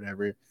endangered or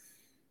whatever.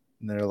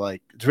 And they're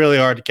like, it's really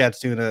hard to catch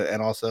tuna,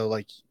 and also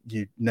like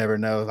you never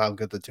know how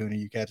good the tuna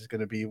you catch is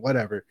going to be.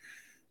 Whatever.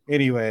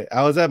 Anyway,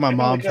 I was at my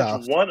mom's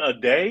house. One a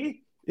day?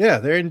 Yeah,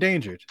 they're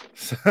endangered.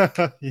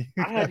 I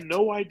had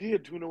no idea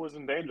tuna was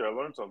endangered. I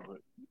learned something.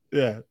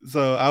 Yeah,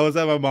 so I was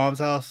at my mom's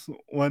house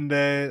one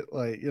day,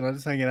 like,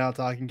 just hanging out,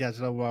 talking,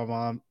 catching up with my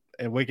mom,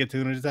 and Wicked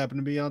Tuna just happened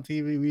to be on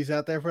TV. We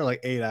sat there for like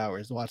 8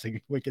 hours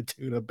watching Wicked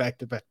Tuna back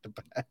to back to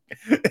back.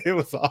 It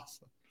was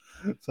awesome.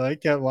 So I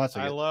kept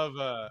watching. I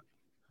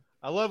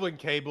love when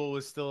cable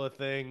was still a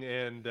thing,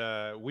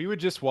 and we would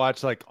just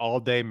watch like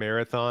all day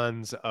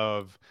marathons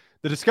of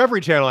the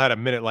Discovery Channel. Had a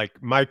minute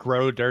like Mike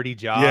Rowe, Dirty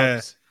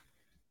Jobs,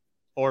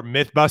 or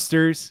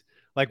Mythbusters.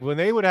 Like when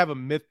they would have a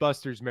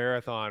Mythbusters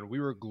marathon, we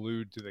were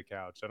glued to the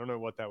couch. I don't know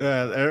what that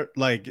was.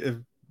 Like if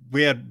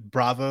we had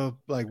Bravo,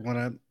 like when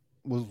I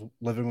was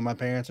living with my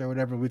parents or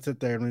whatever, we'd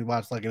sit there and we'd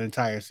watch like an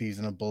entire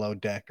season of Below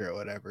Deck or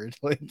whatever.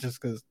 It's like just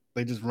because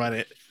they just run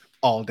it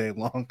all day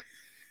long.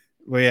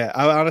 But yeah,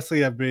 I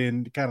honestly have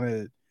been kind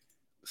of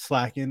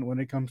slacking when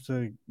it comes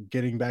to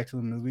getting back to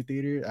the movie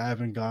theater. I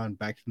haven't gone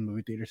back to the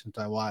movie theater since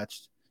I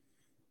watched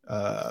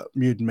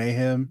Mutant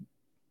Mayhem,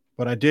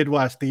 but I did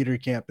watch Theater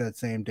Camp that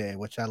same day,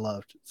 which I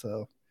loved.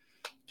 So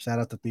shout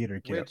out to Theater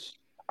Camp.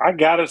 I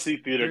gotta see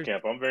Theater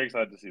Camp. I'm very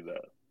excited to see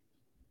that.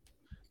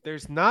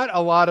 There's not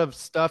a lot of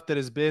stuff that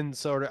has been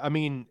sort of, I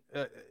mean,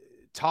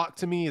 Talk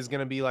to Me is going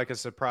to be like a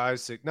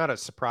surprise, not a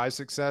surprise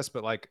success,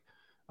 but like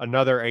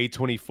another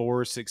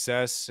A24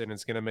 success, and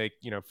it's going to make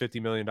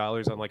 $50 million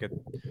on like a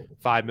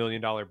 $5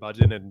 million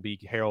budget and be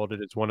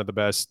heralded as one of the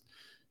best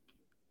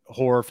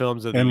horror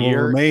films of the year.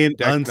 Will remain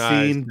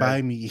unseen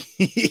by me.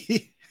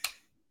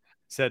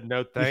 Said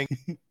no thanks.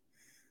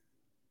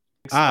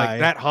 Like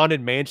that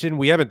Haunted Mansion.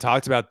 We haven't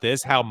talked about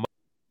this. How much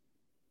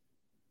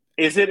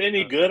is it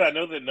any good? I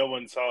know that no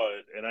one saw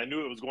it, and I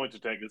knew it was going to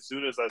tank as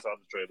soon as I saw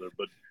the trailer.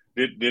 But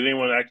did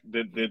anyone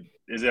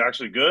is it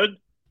actually good,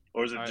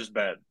 or is it just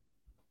bad?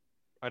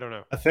 I don't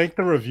know. I think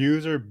the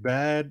reviews are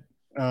bad.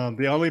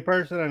 The only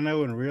person I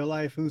know in real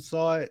life who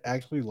saw it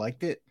actually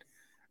liked it.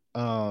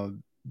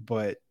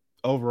 But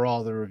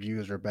overall, the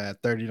reviews are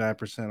bad.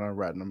 39% on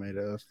Rotten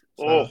Tomatoes.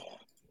 So. Oh,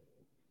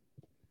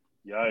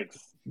 yikes!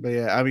 But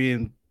yeah, I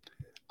mean,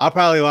 I'll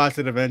probably watch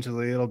it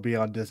eventually. It'll be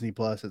on Disney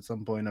Plus at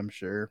some point, I'm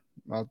sure.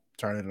 I'll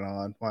turn it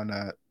on. Why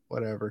not?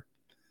 Whatever.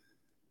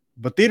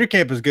 But Theater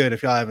Camp is good.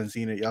 If y'all haven't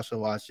seen it, y'all should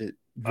watch it.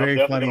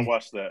 Very I'm funny. Gonna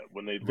watch that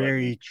when they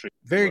very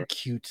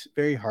cute,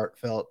 very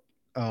heartfelt.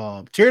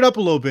 Cheered up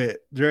a little bit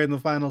during the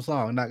final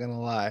song. Not gonna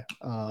lie.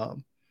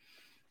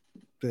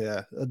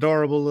 Yeah,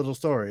 adorable little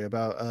story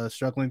about a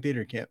struggling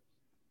theater camp.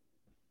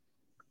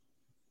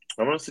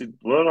 I'm gonna see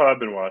what I've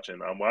been watching.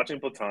 I'm watching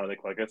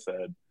Platonic, like I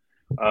said.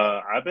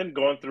 I've been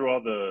going through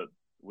all the.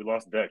 We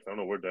lost Dex. I don't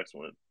know where Dex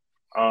went.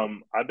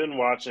 I've been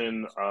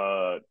watching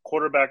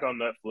Quarterback on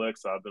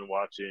Netflix. I've been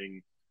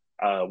watching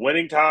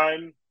Winning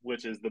Time,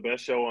 which is the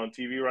best show on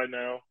TV right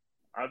now.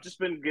 I've just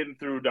been getting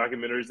through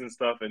documentaries and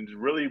stuff and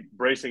really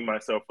bracing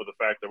myself for the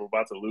fact that we're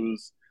about to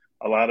lose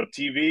a lot of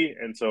TV.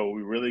 And so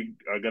we really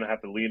are going to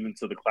have to lean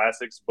into the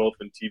classics, both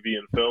in TV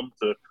and film,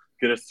 to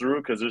get us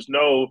through. Because there's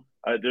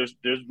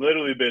there's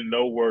literally been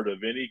no word of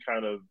any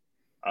kind of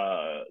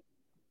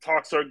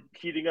talks are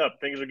heating up.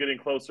 Things are getting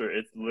closer.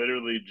 It's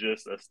literally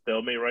just a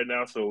stalemate right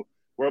now. So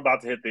we're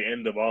about to hit the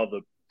end of all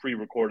the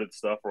pre-recorded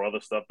stuff or other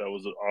stuff that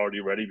was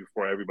already ready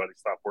before everybody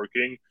stopped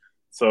working.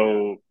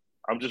 So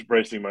I'm just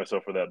bracing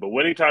myself for that. But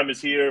Winning Time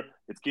is here.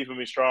 It's keeping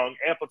me strong.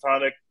 And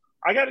Platonic,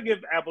 I got to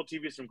give Apple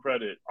TV some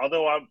credit.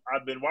 Although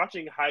I've been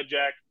watching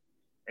Hijack,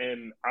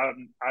 and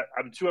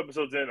I'm 2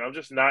 episodes in. I'm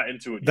just not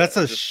into it. That's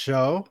yet. a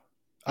show.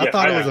 I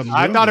thought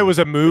it was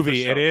a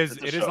movie. It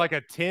is like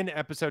a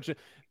 10-episode show.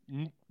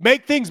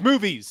 Make things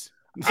movies.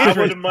 I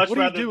would much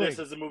rather this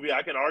as a movie.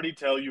 I can already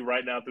tell you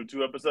right now through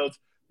 2 episodes,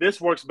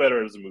 this works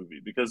better as a movie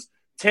because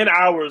 10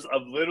 hours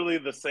of literally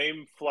the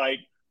same flight,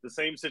 the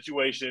same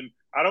situation.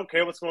 I don't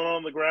care what's going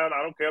on the ground.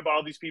 I don't care about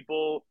all these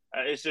people.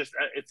 It's just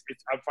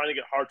I'm finding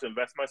it hard to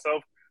invest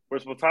myself.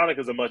 Whereas Platonic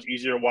is a much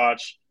easier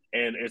watch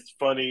and it's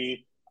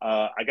funny.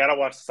 I gotta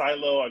watch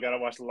Silo. I gotta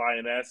watch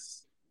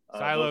Lioness.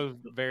 Silo,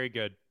 very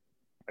good.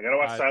 I gotta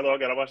watch Silo. I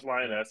gotta watch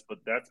Lioness. But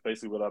that's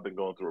basically what I've been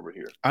going through over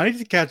here. I need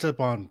to catch up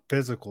on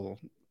Physical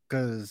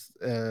because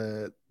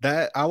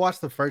that I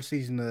watched the first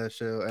season of that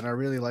show and I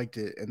really liked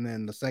it. And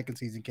then the second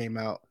season came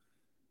out.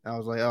 I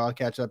was like, oh, I'll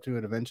catch up to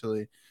it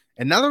eventually.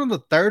 And now they're on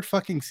the third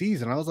fucking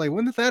season. I was like,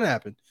 when did that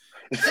happen?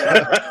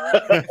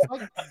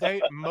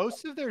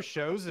 Most of their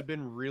shows have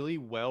been really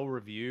well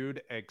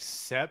reviewed,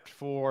 except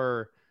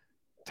for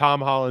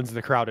Tom Holland's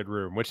The Crowded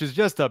Room, which is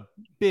just a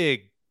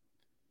big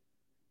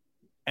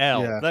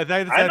L. Yeah.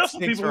 I know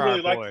some people who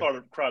really like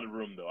Crowded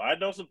Room, though. I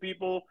know some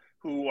people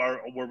who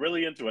were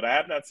really into it. I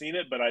have not seen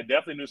it, but I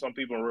definitely knew some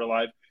people in real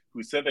life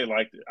who said they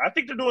liked it. I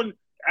think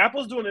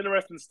Apple's doing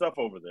interesting stuff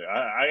over there.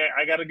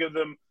 I got to give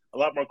them a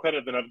lot more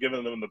credit than I've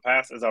given them in the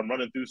past as I'm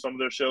running through some of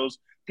their shows.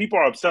 People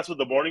are obsessed with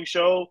the morning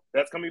show.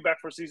 That's coming back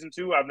for season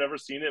 2. I've never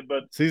seen it,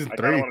 but season 3.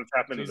 I kind of want to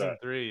tap into season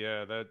that. 3,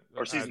 yeah.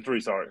 Season 3,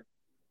 sorry.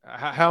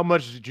 How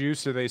much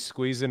juice are they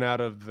squeezing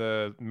out of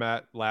the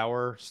Matt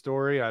Lauer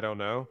story? I don't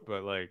know,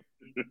 but like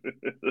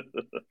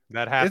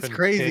that happened it's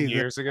crazy 10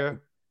 years ago.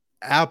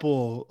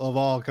 Apple, of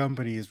all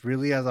companies,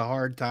 really has a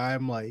hard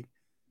time like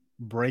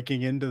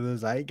breaking into the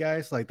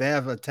zeitgeist. Like they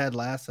have a Ted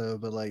Lasso,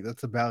 but like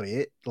that's about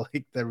it.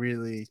 Like that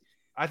really.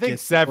 I think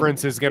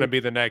Severance is going to be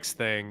the next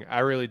thing. I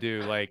really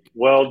do. Like,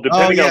 well,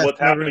 depending on what's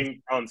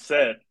happening on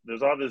set,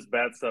 there's all this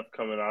bad stuff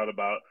coming out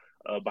about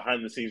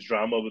behind the scenes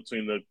drama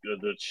between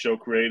the show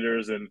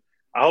creators, and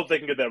I hope they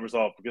can get that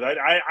resolved because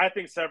I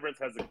think Severance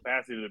has the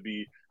capacity to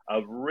be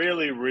a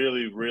really,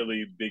 really,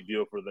 really big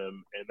deal for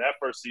them. And that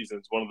first season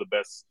is one of the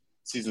best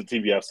seasons of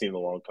TV I've seen in a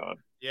long time.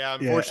 Yeah,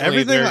 unfortunately,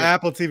 everything on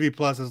Apple TV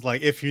Plus is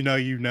like if you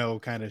know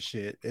kind of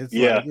shit. It's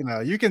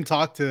like, you can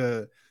talk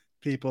to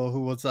people who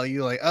will tell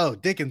you like, oh,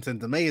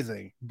 Dickinson's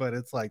amazing, but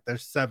it's like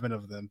there's 7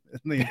 of them in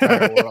the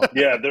entire world.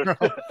 Yeah,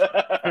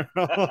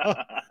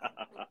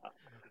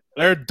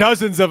 there are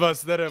dozens of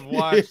us that have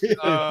watched.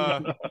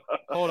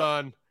 Hold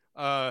on,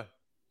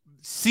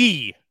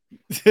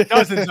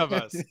 dozens of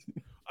us.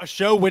 A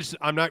show which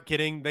I'm not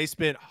kidding, they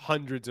spent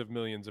hundreds of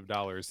millions of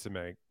dollars to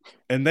make,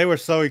 and they were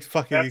so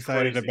fucking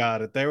excited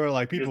about it. They were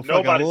like, people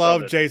fucking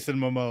love Jason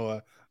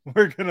Momoa.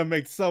 We're gonna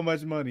make so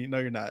much money. No,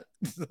 you're not.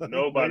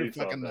 Nobody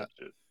saw that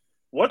shit.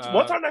 What's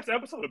our next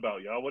episode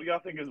about, y'all? What do y'all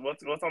think is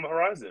what's on the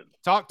horizon?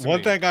 Talk to me.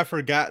 One thing I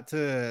forgot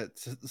to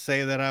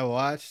say that I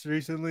watched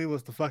recently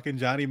was the fucking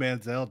Johnny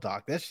Manziel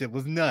doc. That shit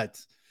was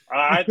nuts.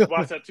 I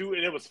watched that too,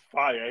 and it was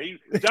fire.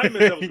 Johnny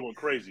Manziel was going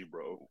crazy,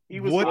 bro. He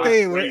was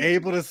they were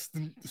able to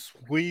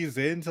squeeze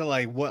into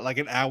like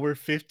an hour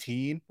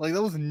 15. Like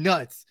that was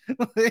nuts.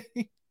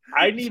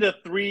 I need a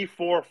 3,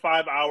 4,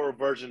 5 hour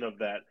version of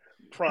that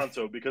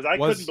pronto because I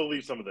couldn't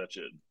believe some of that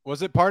shit.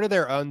 Was it part of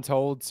their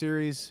Untold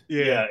series?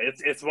 Yeah,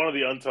 it's one of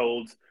the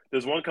Untolds.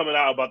 There's one coming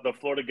out about the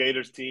Florida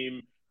Gators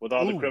team with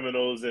all the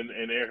criminals and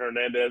Aaron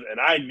Hernandez, and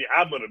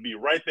I'm gonna be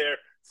right there,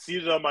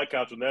 seated on my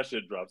couch when that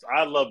shit drops.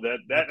 I love that.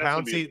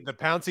 The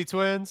Pouncey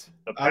twins.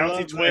 The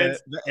Pouncey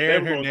twins. The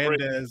Aaron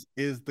Hernandez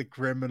is the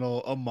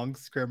criminal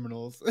amongst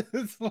criminals.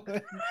 It's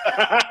like,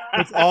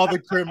 it's all the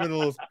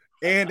criminals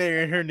and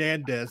Aaron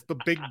Hernandez, the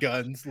big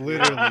guns,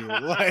 literally.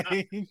 Like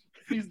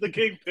he's the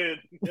kingpin.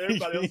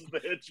 Everybody else is the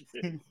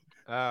henchman.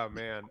 Oh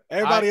man,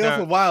 everybody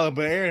else is wild,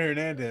 but Aaron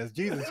Hernandez,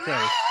 Jesus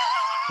Christ.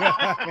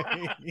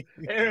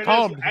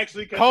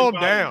 Calm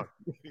down.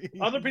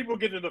 Other people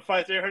getting into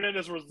fights. Aaron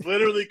Hernandez was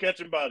literally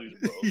catching bodies,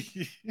 bro.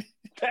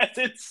 That's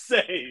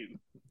insane.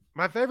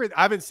 My favorite.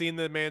 I haven't seen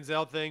the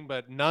Manziel thing,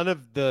 but none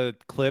of the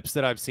clips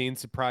that I've seen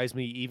surprised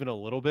me even a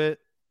little bit.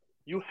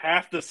 You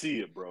have to see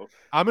it, bro.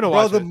 I'm gonna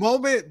watch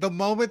it. The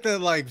moment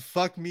that like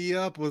fucked me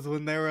up was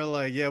when they were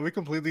like, "Yeah, we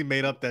completely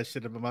made up that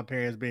shit about my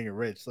parents being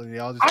rich." So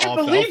y'all just all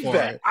fell for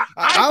it.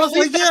 I was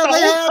like, "Yeah,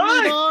 they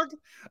have me, dog."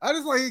 I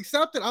just like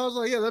accepted. I was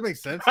like, "Yeah, that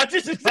makes sense." I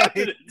just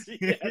accepted it.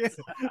 Yes.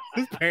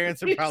 His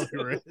parents are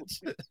probably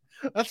rich.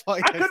 That's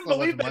why I couldn't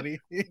believe that. Money.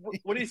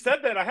 When he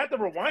said that, I had to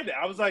rewind it.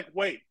 I was like,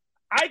 "Wait,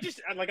 I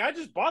just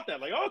bought that."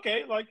 Like,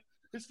 okay, like.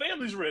 His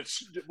family's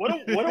rich.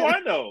 What do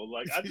I know?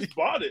 Like, I just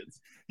bought it.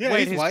 Yeah,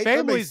 wait, his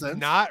family's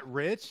not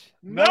rich?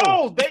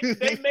 No,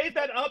 they made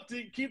that up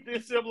to keep the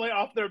NCAA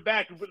off their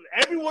back.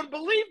 Everyone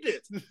believed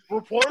it.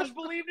 Reporters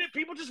believed it.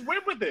 People just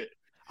went with it.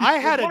 I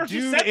had a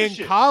dude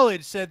in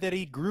college said that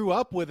he grew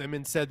up with him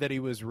and said that he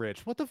was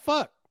rich. What the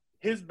fuck?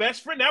 His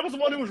best friend, that was the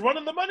one who was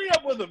running the money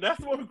up with him. That's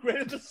the one who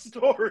created the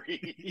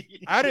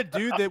story. I had a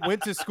dude that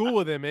went to school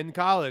with him in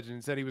college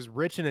and said he was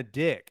rich and a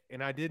dick,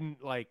 and I didn't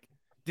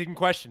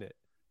question it.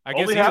 I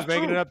guess he was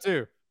making it up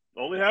too.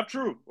 Only half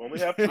true. Oh,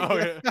 yeah.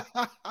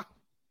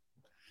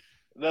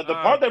 The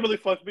part that really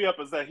fucked me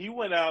up is that he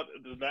went out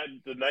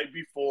the night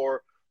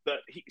before.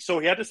 So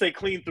he had to stay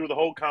clean through the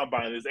whole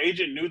combine. His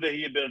agent knew that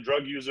he had been a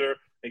drug user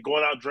and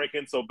going out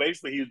drinking. So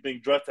basically, he was being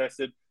drug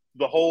tested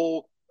the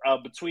whole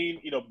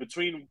between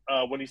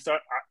when he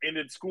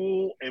ended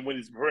school and when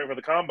he's preparing for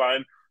the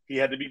combine. He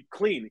had to be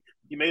clean.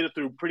 He made it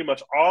through pretty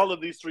much all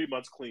of these 3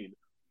 months clean.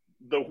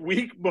 The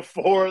week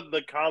before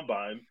the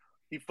combine.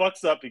 He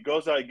fucks up. He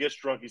goes out. He gets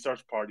drunk. He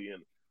starts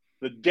partying.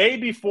 The day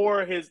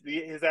before his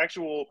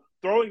actual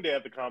throwing day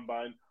at the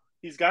combine,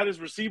 he's got his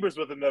receivers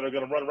with him that are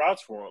going to run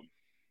routes for him.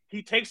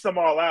 He takes them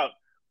all out.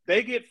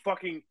 They get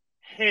fucking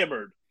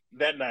hammered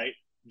that night.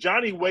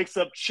 Johnny wakes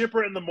up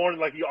chipper in the morning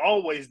like he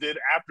always did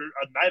after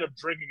a night of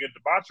drinking and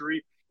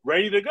debauchery,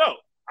 ready to go.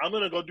 I'm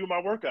going to go do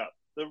my workout.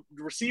 The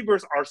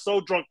receivers are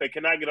so drunk they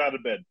cannot get out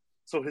of bed.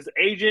 So his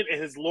agent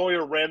and his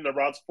lawyer ran the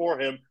routes for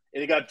him,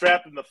 and he got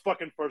drafted in the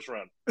fucking first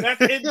round. That's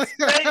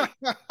insane.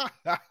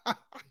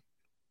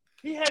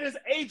 He had his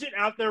agent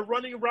out there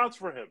running routes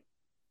for him.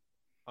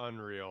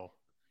 Unreal.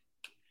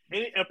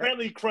 And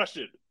apparently he crushed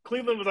it.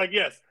 Cleveland was like,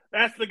 yes,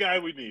 that's the guy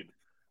we need.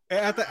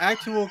 At the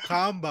actual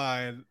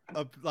combine,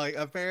 like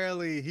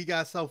apparently he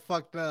got so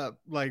fucked up,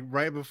 like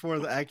right before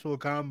the actual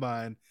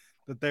combine,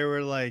 that they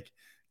were like,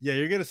 "Yeah,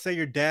 you're gonna say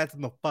your dad's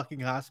in the fucking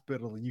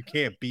hospital and you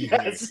can't be here."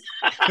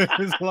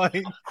 It's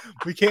like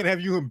we can't have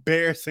you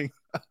embarrassing.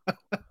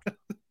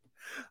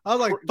 I was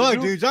like,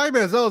 "Fuck, dude, Johnny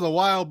Manziel is a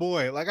wild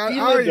boy." Like I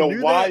already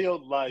knew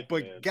wild life,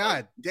 but man.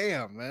 God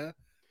damn, man.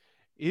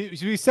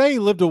 We say he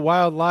lived a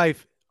wild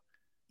life,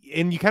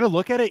 and you kind of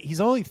look at it,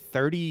 he's only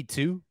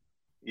 32.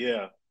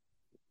 Yeah.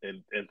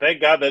 And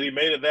thank God that he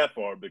made it that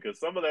far, because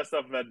some of that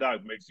stuff in that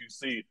doc makes you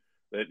see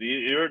that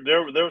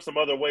there were some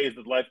other ways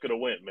that life could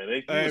have went, man.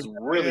 He was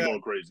really going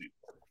crazy.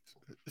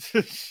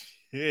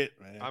 Shit,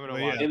 man. I'm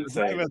gonna watch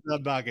insane.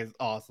 That doc is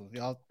awesome.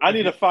 I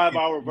need a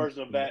 5-hour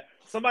version of that.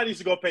 Somebody needs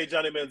to go pay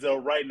Johnny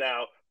Manziel right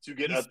now to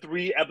get a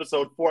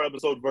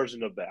 4-episode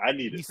version of that. I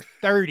need it. He's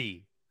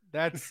 30.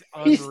 That's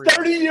unreal. He's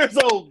 30 years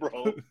old,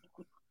 bro.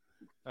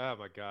 Oh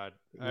my God.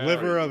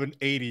 Liver of an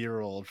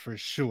 80-year-old for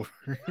sure.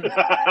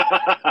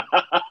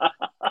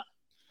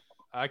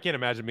 I can't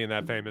imagine being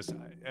that famous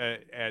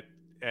at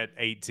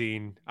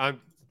 18.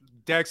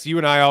 Dex, you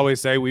and I always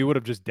say we would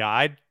have just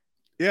died.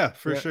 Yeah,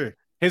 for sure.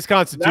 His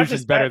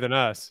constitution's better than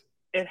us.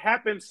 It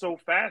happened so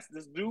fast.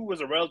 This dude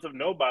was a relative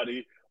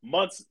nobody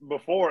months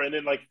before, and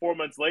then like 4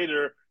 months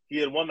later, he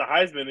had won the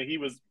Heisman and he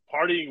was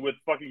partying with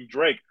fucking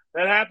Drake.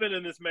 That happened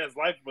in this man's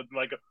life with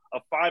like a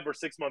 5 or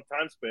 6 month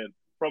time span,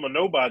 from a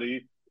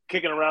nobody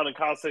kicking around in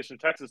College Station,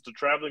 Texas, to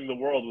traveling the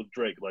world with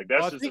Drake. Like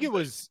that's just. I think it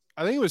was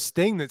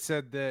Sting that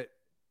said that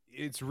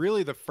it's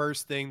really the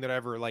first thing that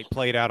ever like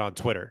played out on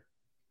Twitter.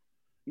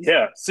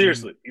 Yeah,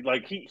 seriously.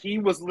 Like he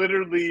was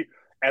literally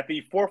at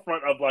the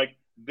forefront of like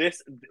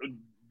this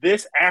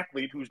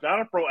athlete who's not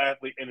a pro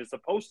athlete and is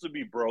supposed to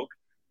be broke,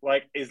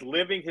 like is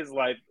living his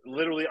life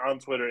literally on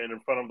Twitter and in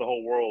front of the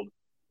whole world.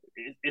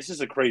 It's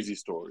just a crazy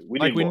story.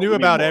 We knew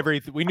about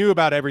everything. We knew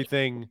about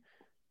everything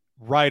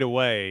right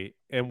away,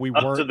 and we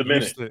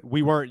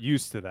weren't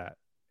used to that.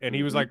 And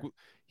he was like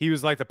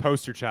the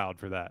poster child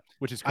for that,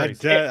 which is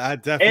crazy. I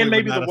definitely and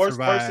maybe the worst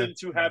person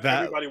to have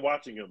everybody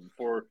watching him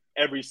for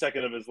every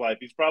second of his life.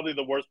 He's probably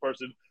the worst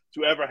person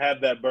to ever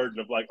have that burden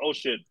of like, oh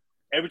shit,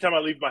 every time I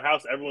leave my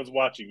house, everyone's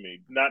watching me.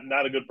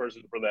 Not a good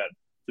person for that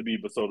to be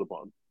bestowed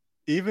upon.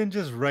 Even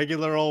just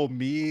regular old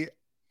me,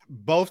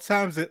 both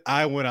times that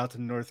I went out to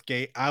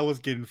Northgate, I was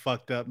getting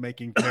fucked up,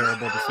 making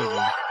terrible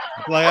decisions.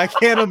 Like I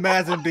can't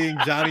imagine being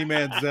Johnny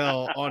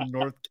Manziel on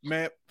North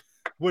Map.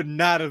 Would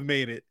not have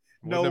made it.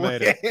 Wouldn't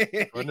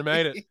have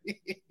made it.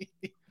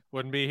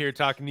 Wouldn't be here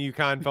talking to you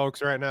kind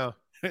folks right now.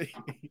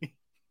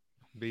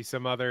 Be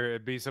some other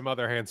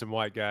handsome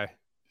white guy.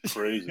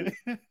 Crazy.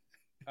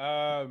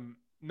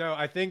 No,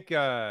 I think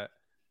the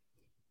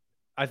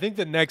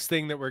next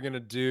thing that we're gonna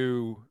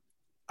do,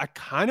 I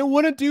kind of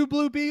want to do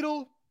Blue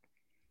Beetle.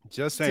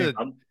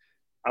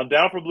 I'm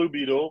down for Blue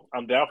Beetle.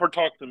 I'm down for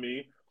Talk to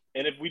Me.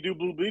 And if we do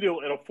Blue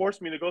Beetle, it'll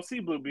force me to go see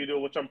Blue Beetle,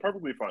 which I'm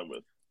perfectly fine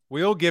with.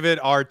 We'll give it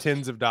our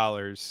tens of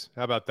dollars.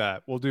 How about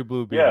that? We'll do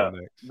Blue Beetle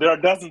next. There are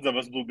dozens of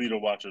us Blue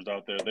Beetle watchers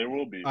out there. There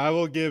will be. I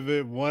will give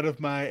it one of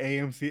my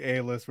AMC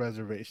A-list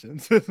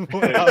reservations.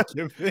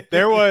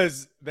 There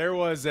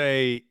was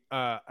a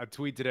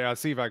tweet today. I'll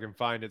see if I can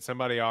find it.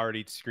 Somebody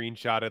already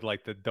screenshotted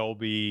like the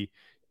Dolby,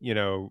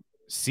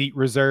 seat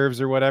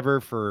reserves or whatever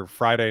for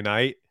Friday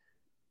night.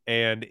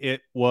 And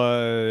it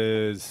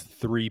was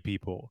 3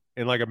 people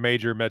in like a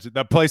major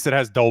the place that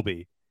has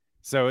Dolby.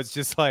 So it's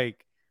just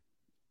like,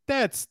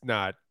 that's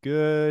not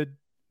good.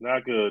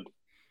 Not good.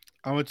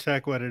 I'm gonna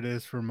check what it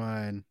is for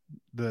mine.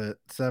 The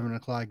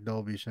 7:00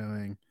 Dolby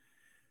showing.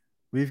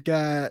 We've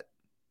got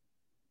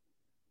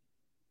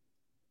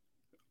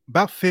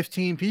about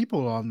 15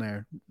 people on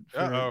there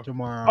for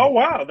tomorrow. Oh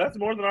wow, that's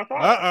more than I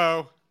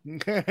thought.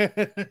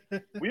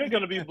 We are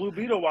gonna be Blue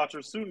Beetle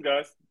watchers soon,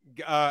 guys.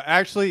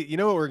 Actually, you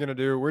know what we're gonna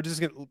do? We're just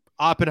gonna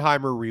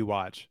Oppenheimer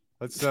rewatch.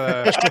 Let's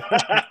let's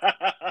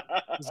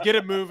get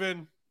it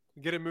moving.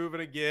 Get it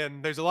moving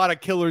again. There's a lot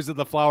of Killers of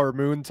the Flower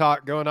Moon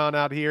talk going on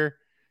out here,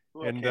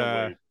 and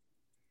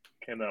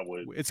cannot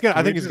wait.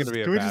 I think it's gonna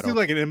be a battle. Can we just do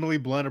like an Emily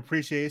Blunt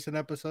appreciation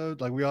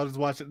episode? Like we all just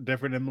watch a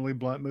different Emily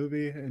Blunt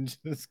movie and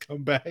just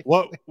come back.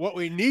 What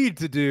we need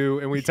to do,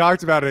 and we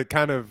talked about it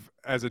kind of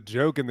as a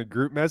joke in the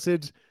group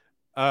message.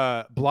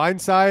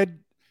 Blindside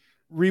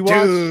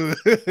rewatch.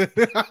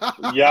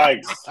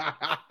 Yikes!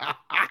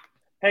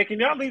 Hey,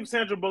 can y'all leave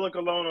Sandra Bullock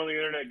alone on the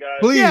internet, guys?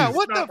 Please. Yeah, It's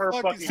what not the her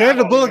fuck? fucking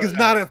Sandra fault. Bullock is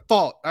not at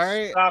fault. All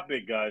right. Stop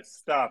it, guys.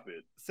 Stop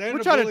it. Sandra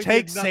We're trying to Bullock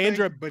take did nothing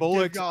Sandra but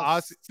Bullock's give y'all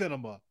Oscar.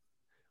 cinema.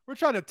 We're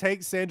trying to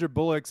take Sandra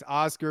Bullock's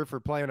Oscar for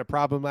playing a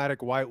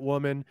problematic white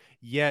woman,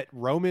 yet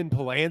Roman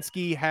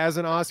Polanski has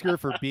an Oscar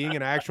for being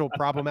an actual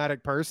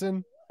problematic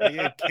person. They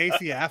gave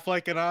Casey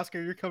Affleck an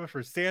Oscar. You're coming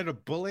for Sandra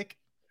Bullock?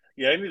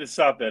 Yeah, you need to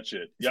stop that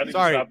shit. Y'all need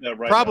Sorry, to stop that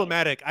right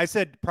problematic. I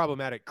said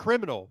problematic.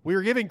 Criminal. We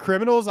were giving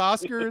criminals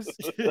Oscars.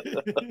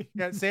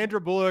 Yeah,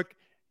 Sandra Bullock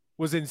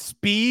was in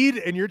Speed,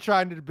 and you're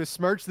trying to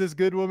besmirch this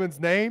good woman's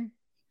name.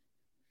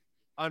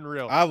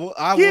 Unreal. I will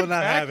Give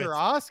not back have her it.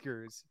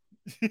 Oscars.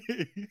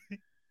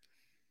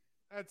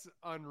 That's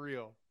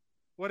unreal.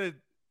 What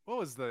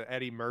was the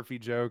Eddie Murphy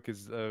joke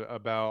is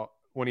about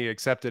when he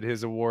accepted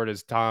his award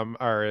as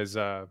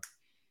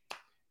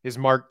his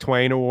Mark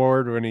Twain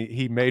award when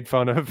he made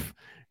fun of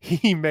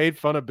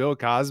Bill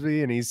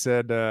Cosby, and he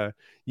said,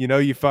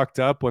 you fucked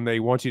up when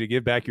they want you to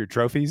give back your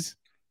trophies.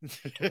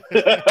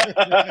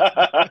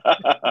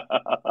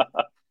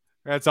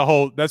 That's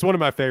one of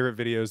my favorite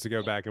videos to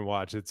go back and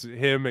watch. It's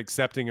him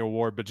accepting an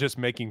award, but just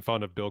making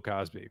fun of Bill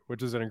Cosby,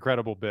 which is an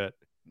incredible bit.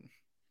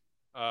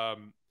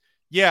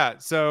 Yeah,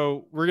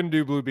 so we're gonna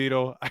do Blue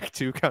Beetle. I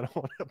too kind of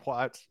want to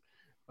watch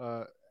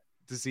to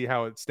see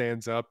how it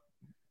stands up.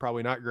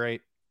 Probably not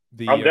great.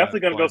 I'm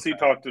definitely gonna go see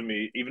Talk to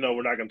Me, even though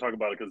we're not gonna talk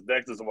about it because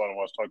Dex doesn't want to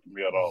watch Talk to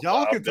Me at all.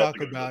 Y'all can talk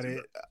about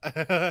it.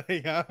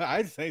 Yeah,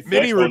 I'd say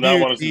mini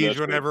review Siege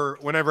whenever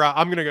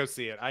I'm gonna go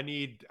see it. I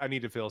need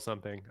to feel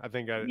something. I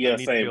think I need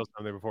to feel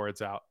something before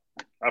it's out.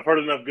 I've heard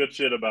enough good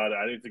shit about it.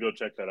 I need to go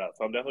check that out.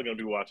 So I'm definitely gonna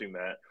be watching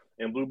that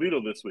and Blue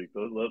Beetle this week.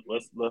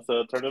 Let's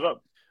turn it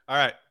up. All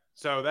right.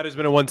 So that has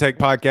been a One Take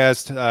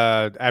podcast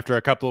after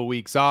a couple of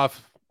weeks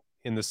off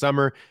in the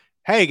summer.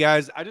 Hey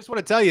guys, I just want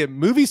to tell you,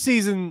 movie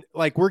season,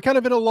 like we're kind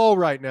of in a lull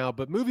right now,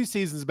 but movie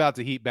season is about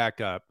to heat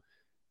back up.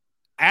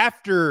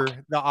 After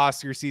the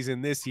Oscar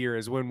season this year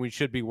is when we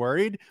should be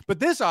worried, but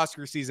this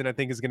Oscar season I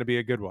think is going to be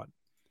a good one.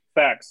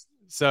 Facts.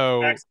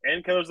 So Facts.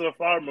 And Killers of the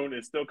Flower Moon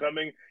is still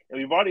coming, and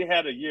we've already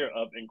had a year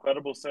of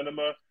incredible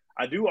cinema.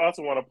 I do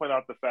also want to point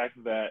out the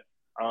fact that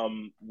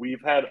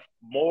we've had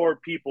more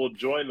people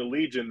join the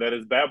Legion that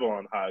is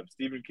Babylon Hive.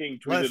 Stephen King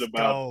tweeted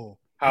about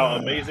how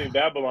amazing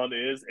Babylon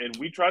is, and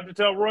we tried to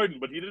tell Royden,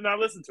 but he did not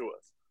listen to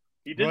us.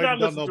 He did not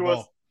listen to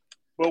us.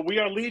 But we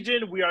are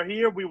Legion. We are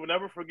here. We will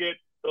never forget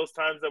those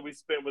times that we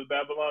spent with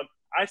Babylon.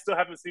 I still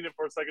haven't seen it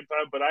for a second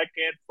time, but I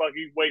can't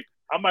fucking wait.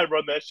 I might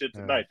run that shit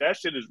tonight. That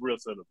shit is real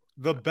cinema.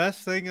 One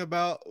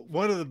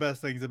of the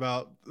best things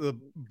about the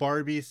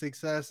Barbie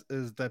success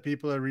is that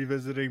people are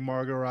revisiting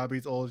Margot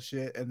Robbie's old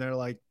shit, and they're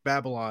like,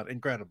 Babylon,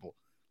 incredible.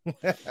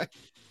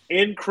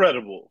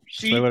 Incredible.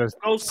 She goes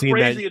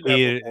crazy in that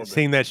performance.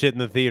 Seeing that shit in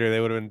the theater, they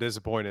would have been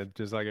disappointed,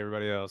 just like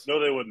everybody else. No,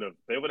 they wouldn't have.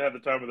 They would have the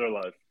time of their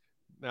life.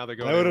 Now they're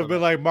going. They would have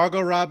been like,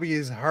 Margot Robbie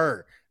is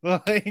her.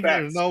 Like,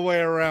 there's no way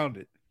around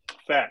it.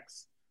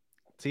 Facts.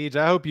 Siege,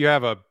 I hope you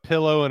have a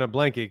pillow and a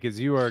blanket because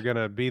you are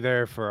gonna be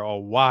there for a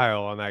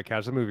while on that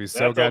couch. The movie's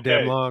so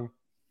goddamn long.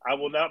 I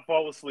will not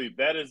fall asleep.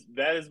 That is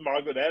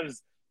Margot. That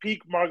is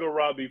peak Margot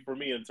Robbie for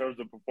me in terms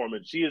of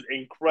performance. She is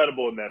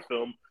incredible in that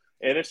film.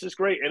 And it's just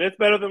great. And it's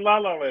better than La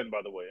La Land,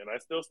 by the way. And I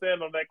still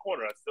stand on that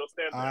corner. I still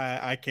stand there.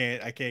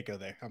 I can't go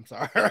there. I'm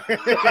sorry.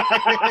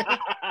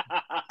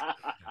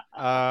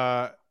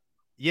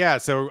 Yeah,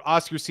 so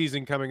Oscar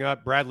season coming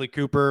up. Bradley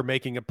Cooper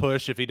making a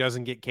push if he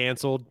doesn't get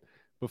canceled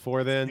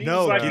before then.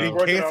 No, getting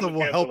canceled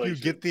will help you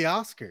get the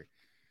Oscar.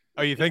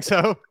 Oh, you think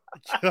so?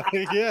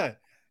 Yeah.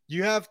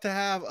 You have to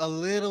have a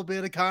little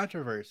bit of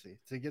controversy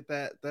to get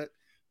that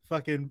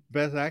fucking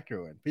best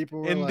actor win. People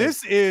were and like,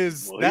 this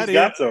is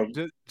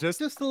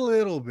just a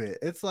little bit.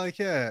 It's like,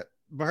 yeah,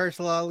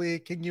 Mahershala Ali,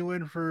 can you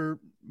win for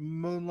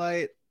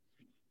Moonlight?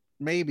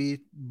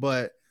 Maybe,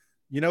 but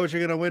you know what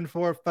you're gonna win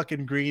for?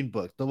 Fucking Green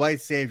Book, the white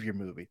savior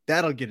movie.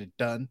 That'll get it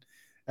done.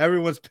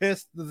 Everyone's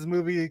pissed that this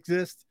movie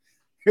exists.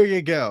 Here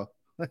you go.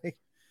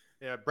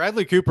 Yeah,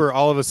 Bradley Cooper,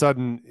 all of a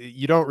sudden,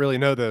 you don't really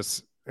know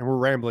this, and we're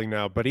rambling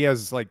now, but he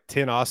has like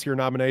 10 Oscar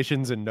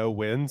nominations and no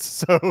wins.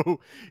 So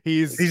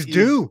he's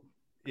due.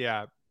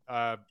 Yeah.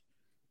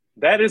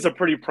 That is a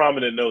pretty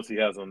prominent nose he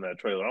has on that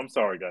trailer. I'm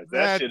sorry, guys.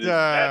 That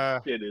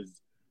shit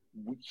is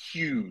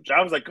huge.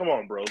 I was like, come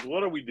on, bros.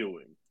 What are we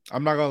doing?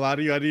 I'm not gonna lie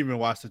to you. I didn't even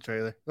watch the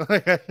trailer. I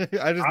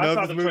just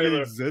know this movie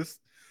exists,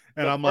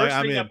 and I'm like, the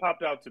first thing that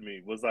popped out to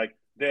me was like,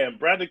 damn,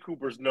 Bradley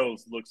Cooper's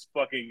nose looks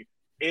fucking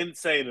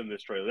insane in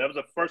this trailer. That was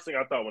the first thing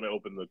I thought when I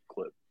opened the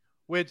clip.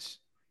 Which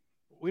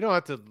we don't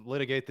have to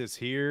litigate this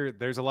here.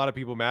 There's a lot of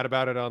people mad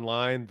about it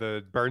online.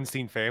 The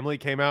Bernstein family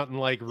came out and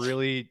like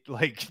really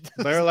like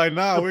they're like,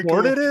 nah, we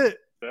supported it.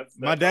 That's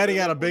my daddy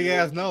got a big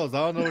ass nose.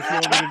 I don't know what you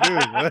want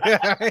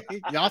me to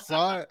do. Y'all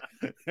saw it.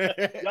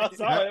 Y'all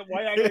saw it.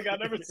 Why I think I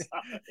never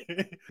saw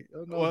it?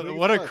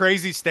 What a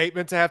crazy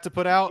statement to have to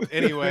put out.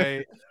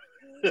 Anyway,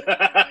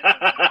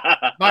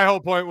 my whole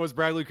point was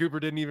Bradley Cooper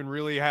didn't even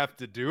really have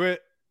to do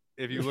it.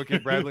 If you look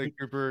at Bradley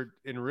Cooper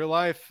in real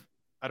life,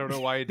 I don't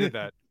know why he did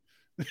that,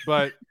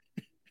 but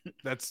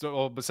that's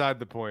all beside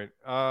the point.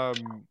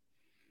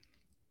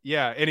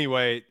 Yeah.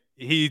 Anyway,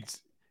 he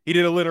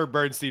did a Leonard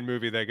Bernstein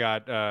movie that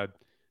got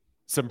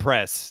some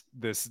press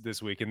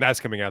this week, and that's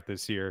coming out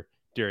this year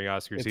during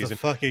Oscar season. It's a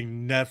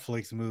fucking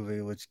Netflix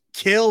movie, which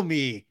kill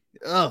me.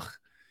 Ugh.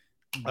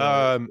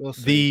 We'll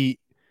see.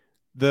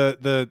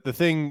 The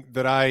thing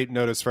that I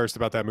noticed first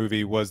about that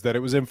movie was that it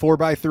was in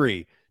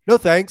 4:3. No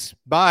thanks.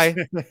 Bye.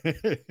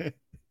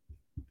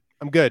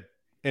 I'm good.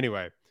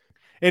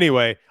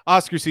 Anyway,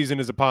 Oscar season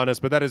is upon us,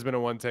 but that has been a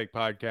One Take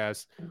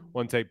Podcast.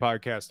 One Take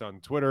Podcast on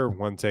Twitter,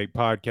 One Take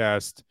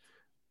Podcast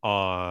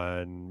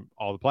on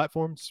all the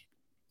platforms.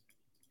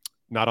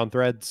 Not on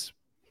Threads.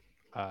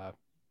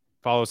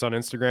 Follow us on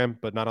Instagram,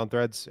 but not on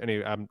Threads.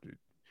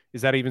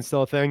 Is that even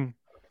still a thing?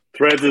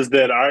 Threads is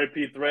dead.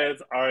 RIP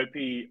Threads.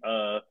 RIP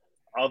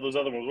all those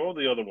other ones. What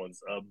were the other ones?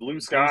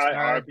 Blue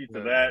Sky. RIP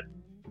to that.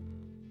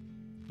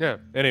 Yeah.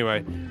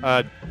 Anyway,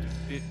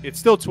 it's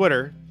still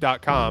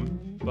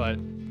twitter.com, but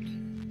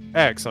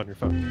X on your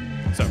phone.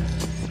 So,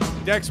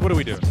 Dex, what are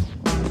we doing?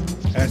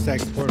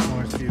 Hashtag support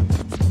Lawrence Pugh.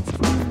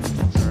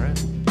 All right.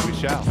 We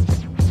shall.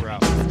 We're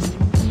out.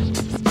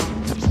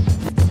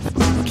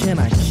 Can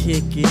I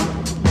kick it?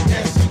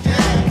 Yes, you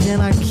can. Can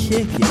I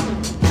kick it?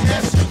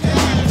 Yes, you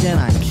can. Can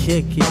I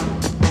kick it?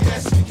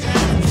 Yes, you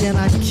can. Can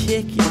I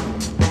kick it?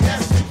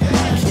 Yes, you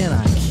can. Can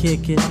I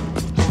kick it?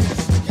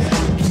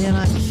 Can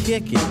I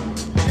kick it?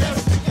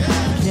 Yes, you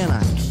can. Can I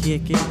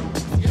kick it?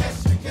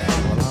 Yes, you can.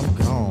 Well, I'm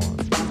gone.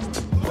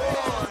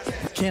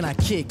 Can I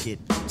kick it?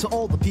 To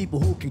all the people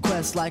who can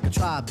quest like a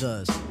tribe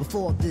does.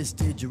 Before this,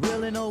 did you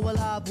really know what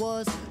I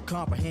was?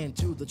 Comprehend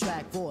to the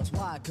track force,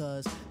 why?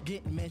 Cause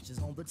getting mentions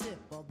on the tip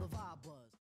of the vibe was.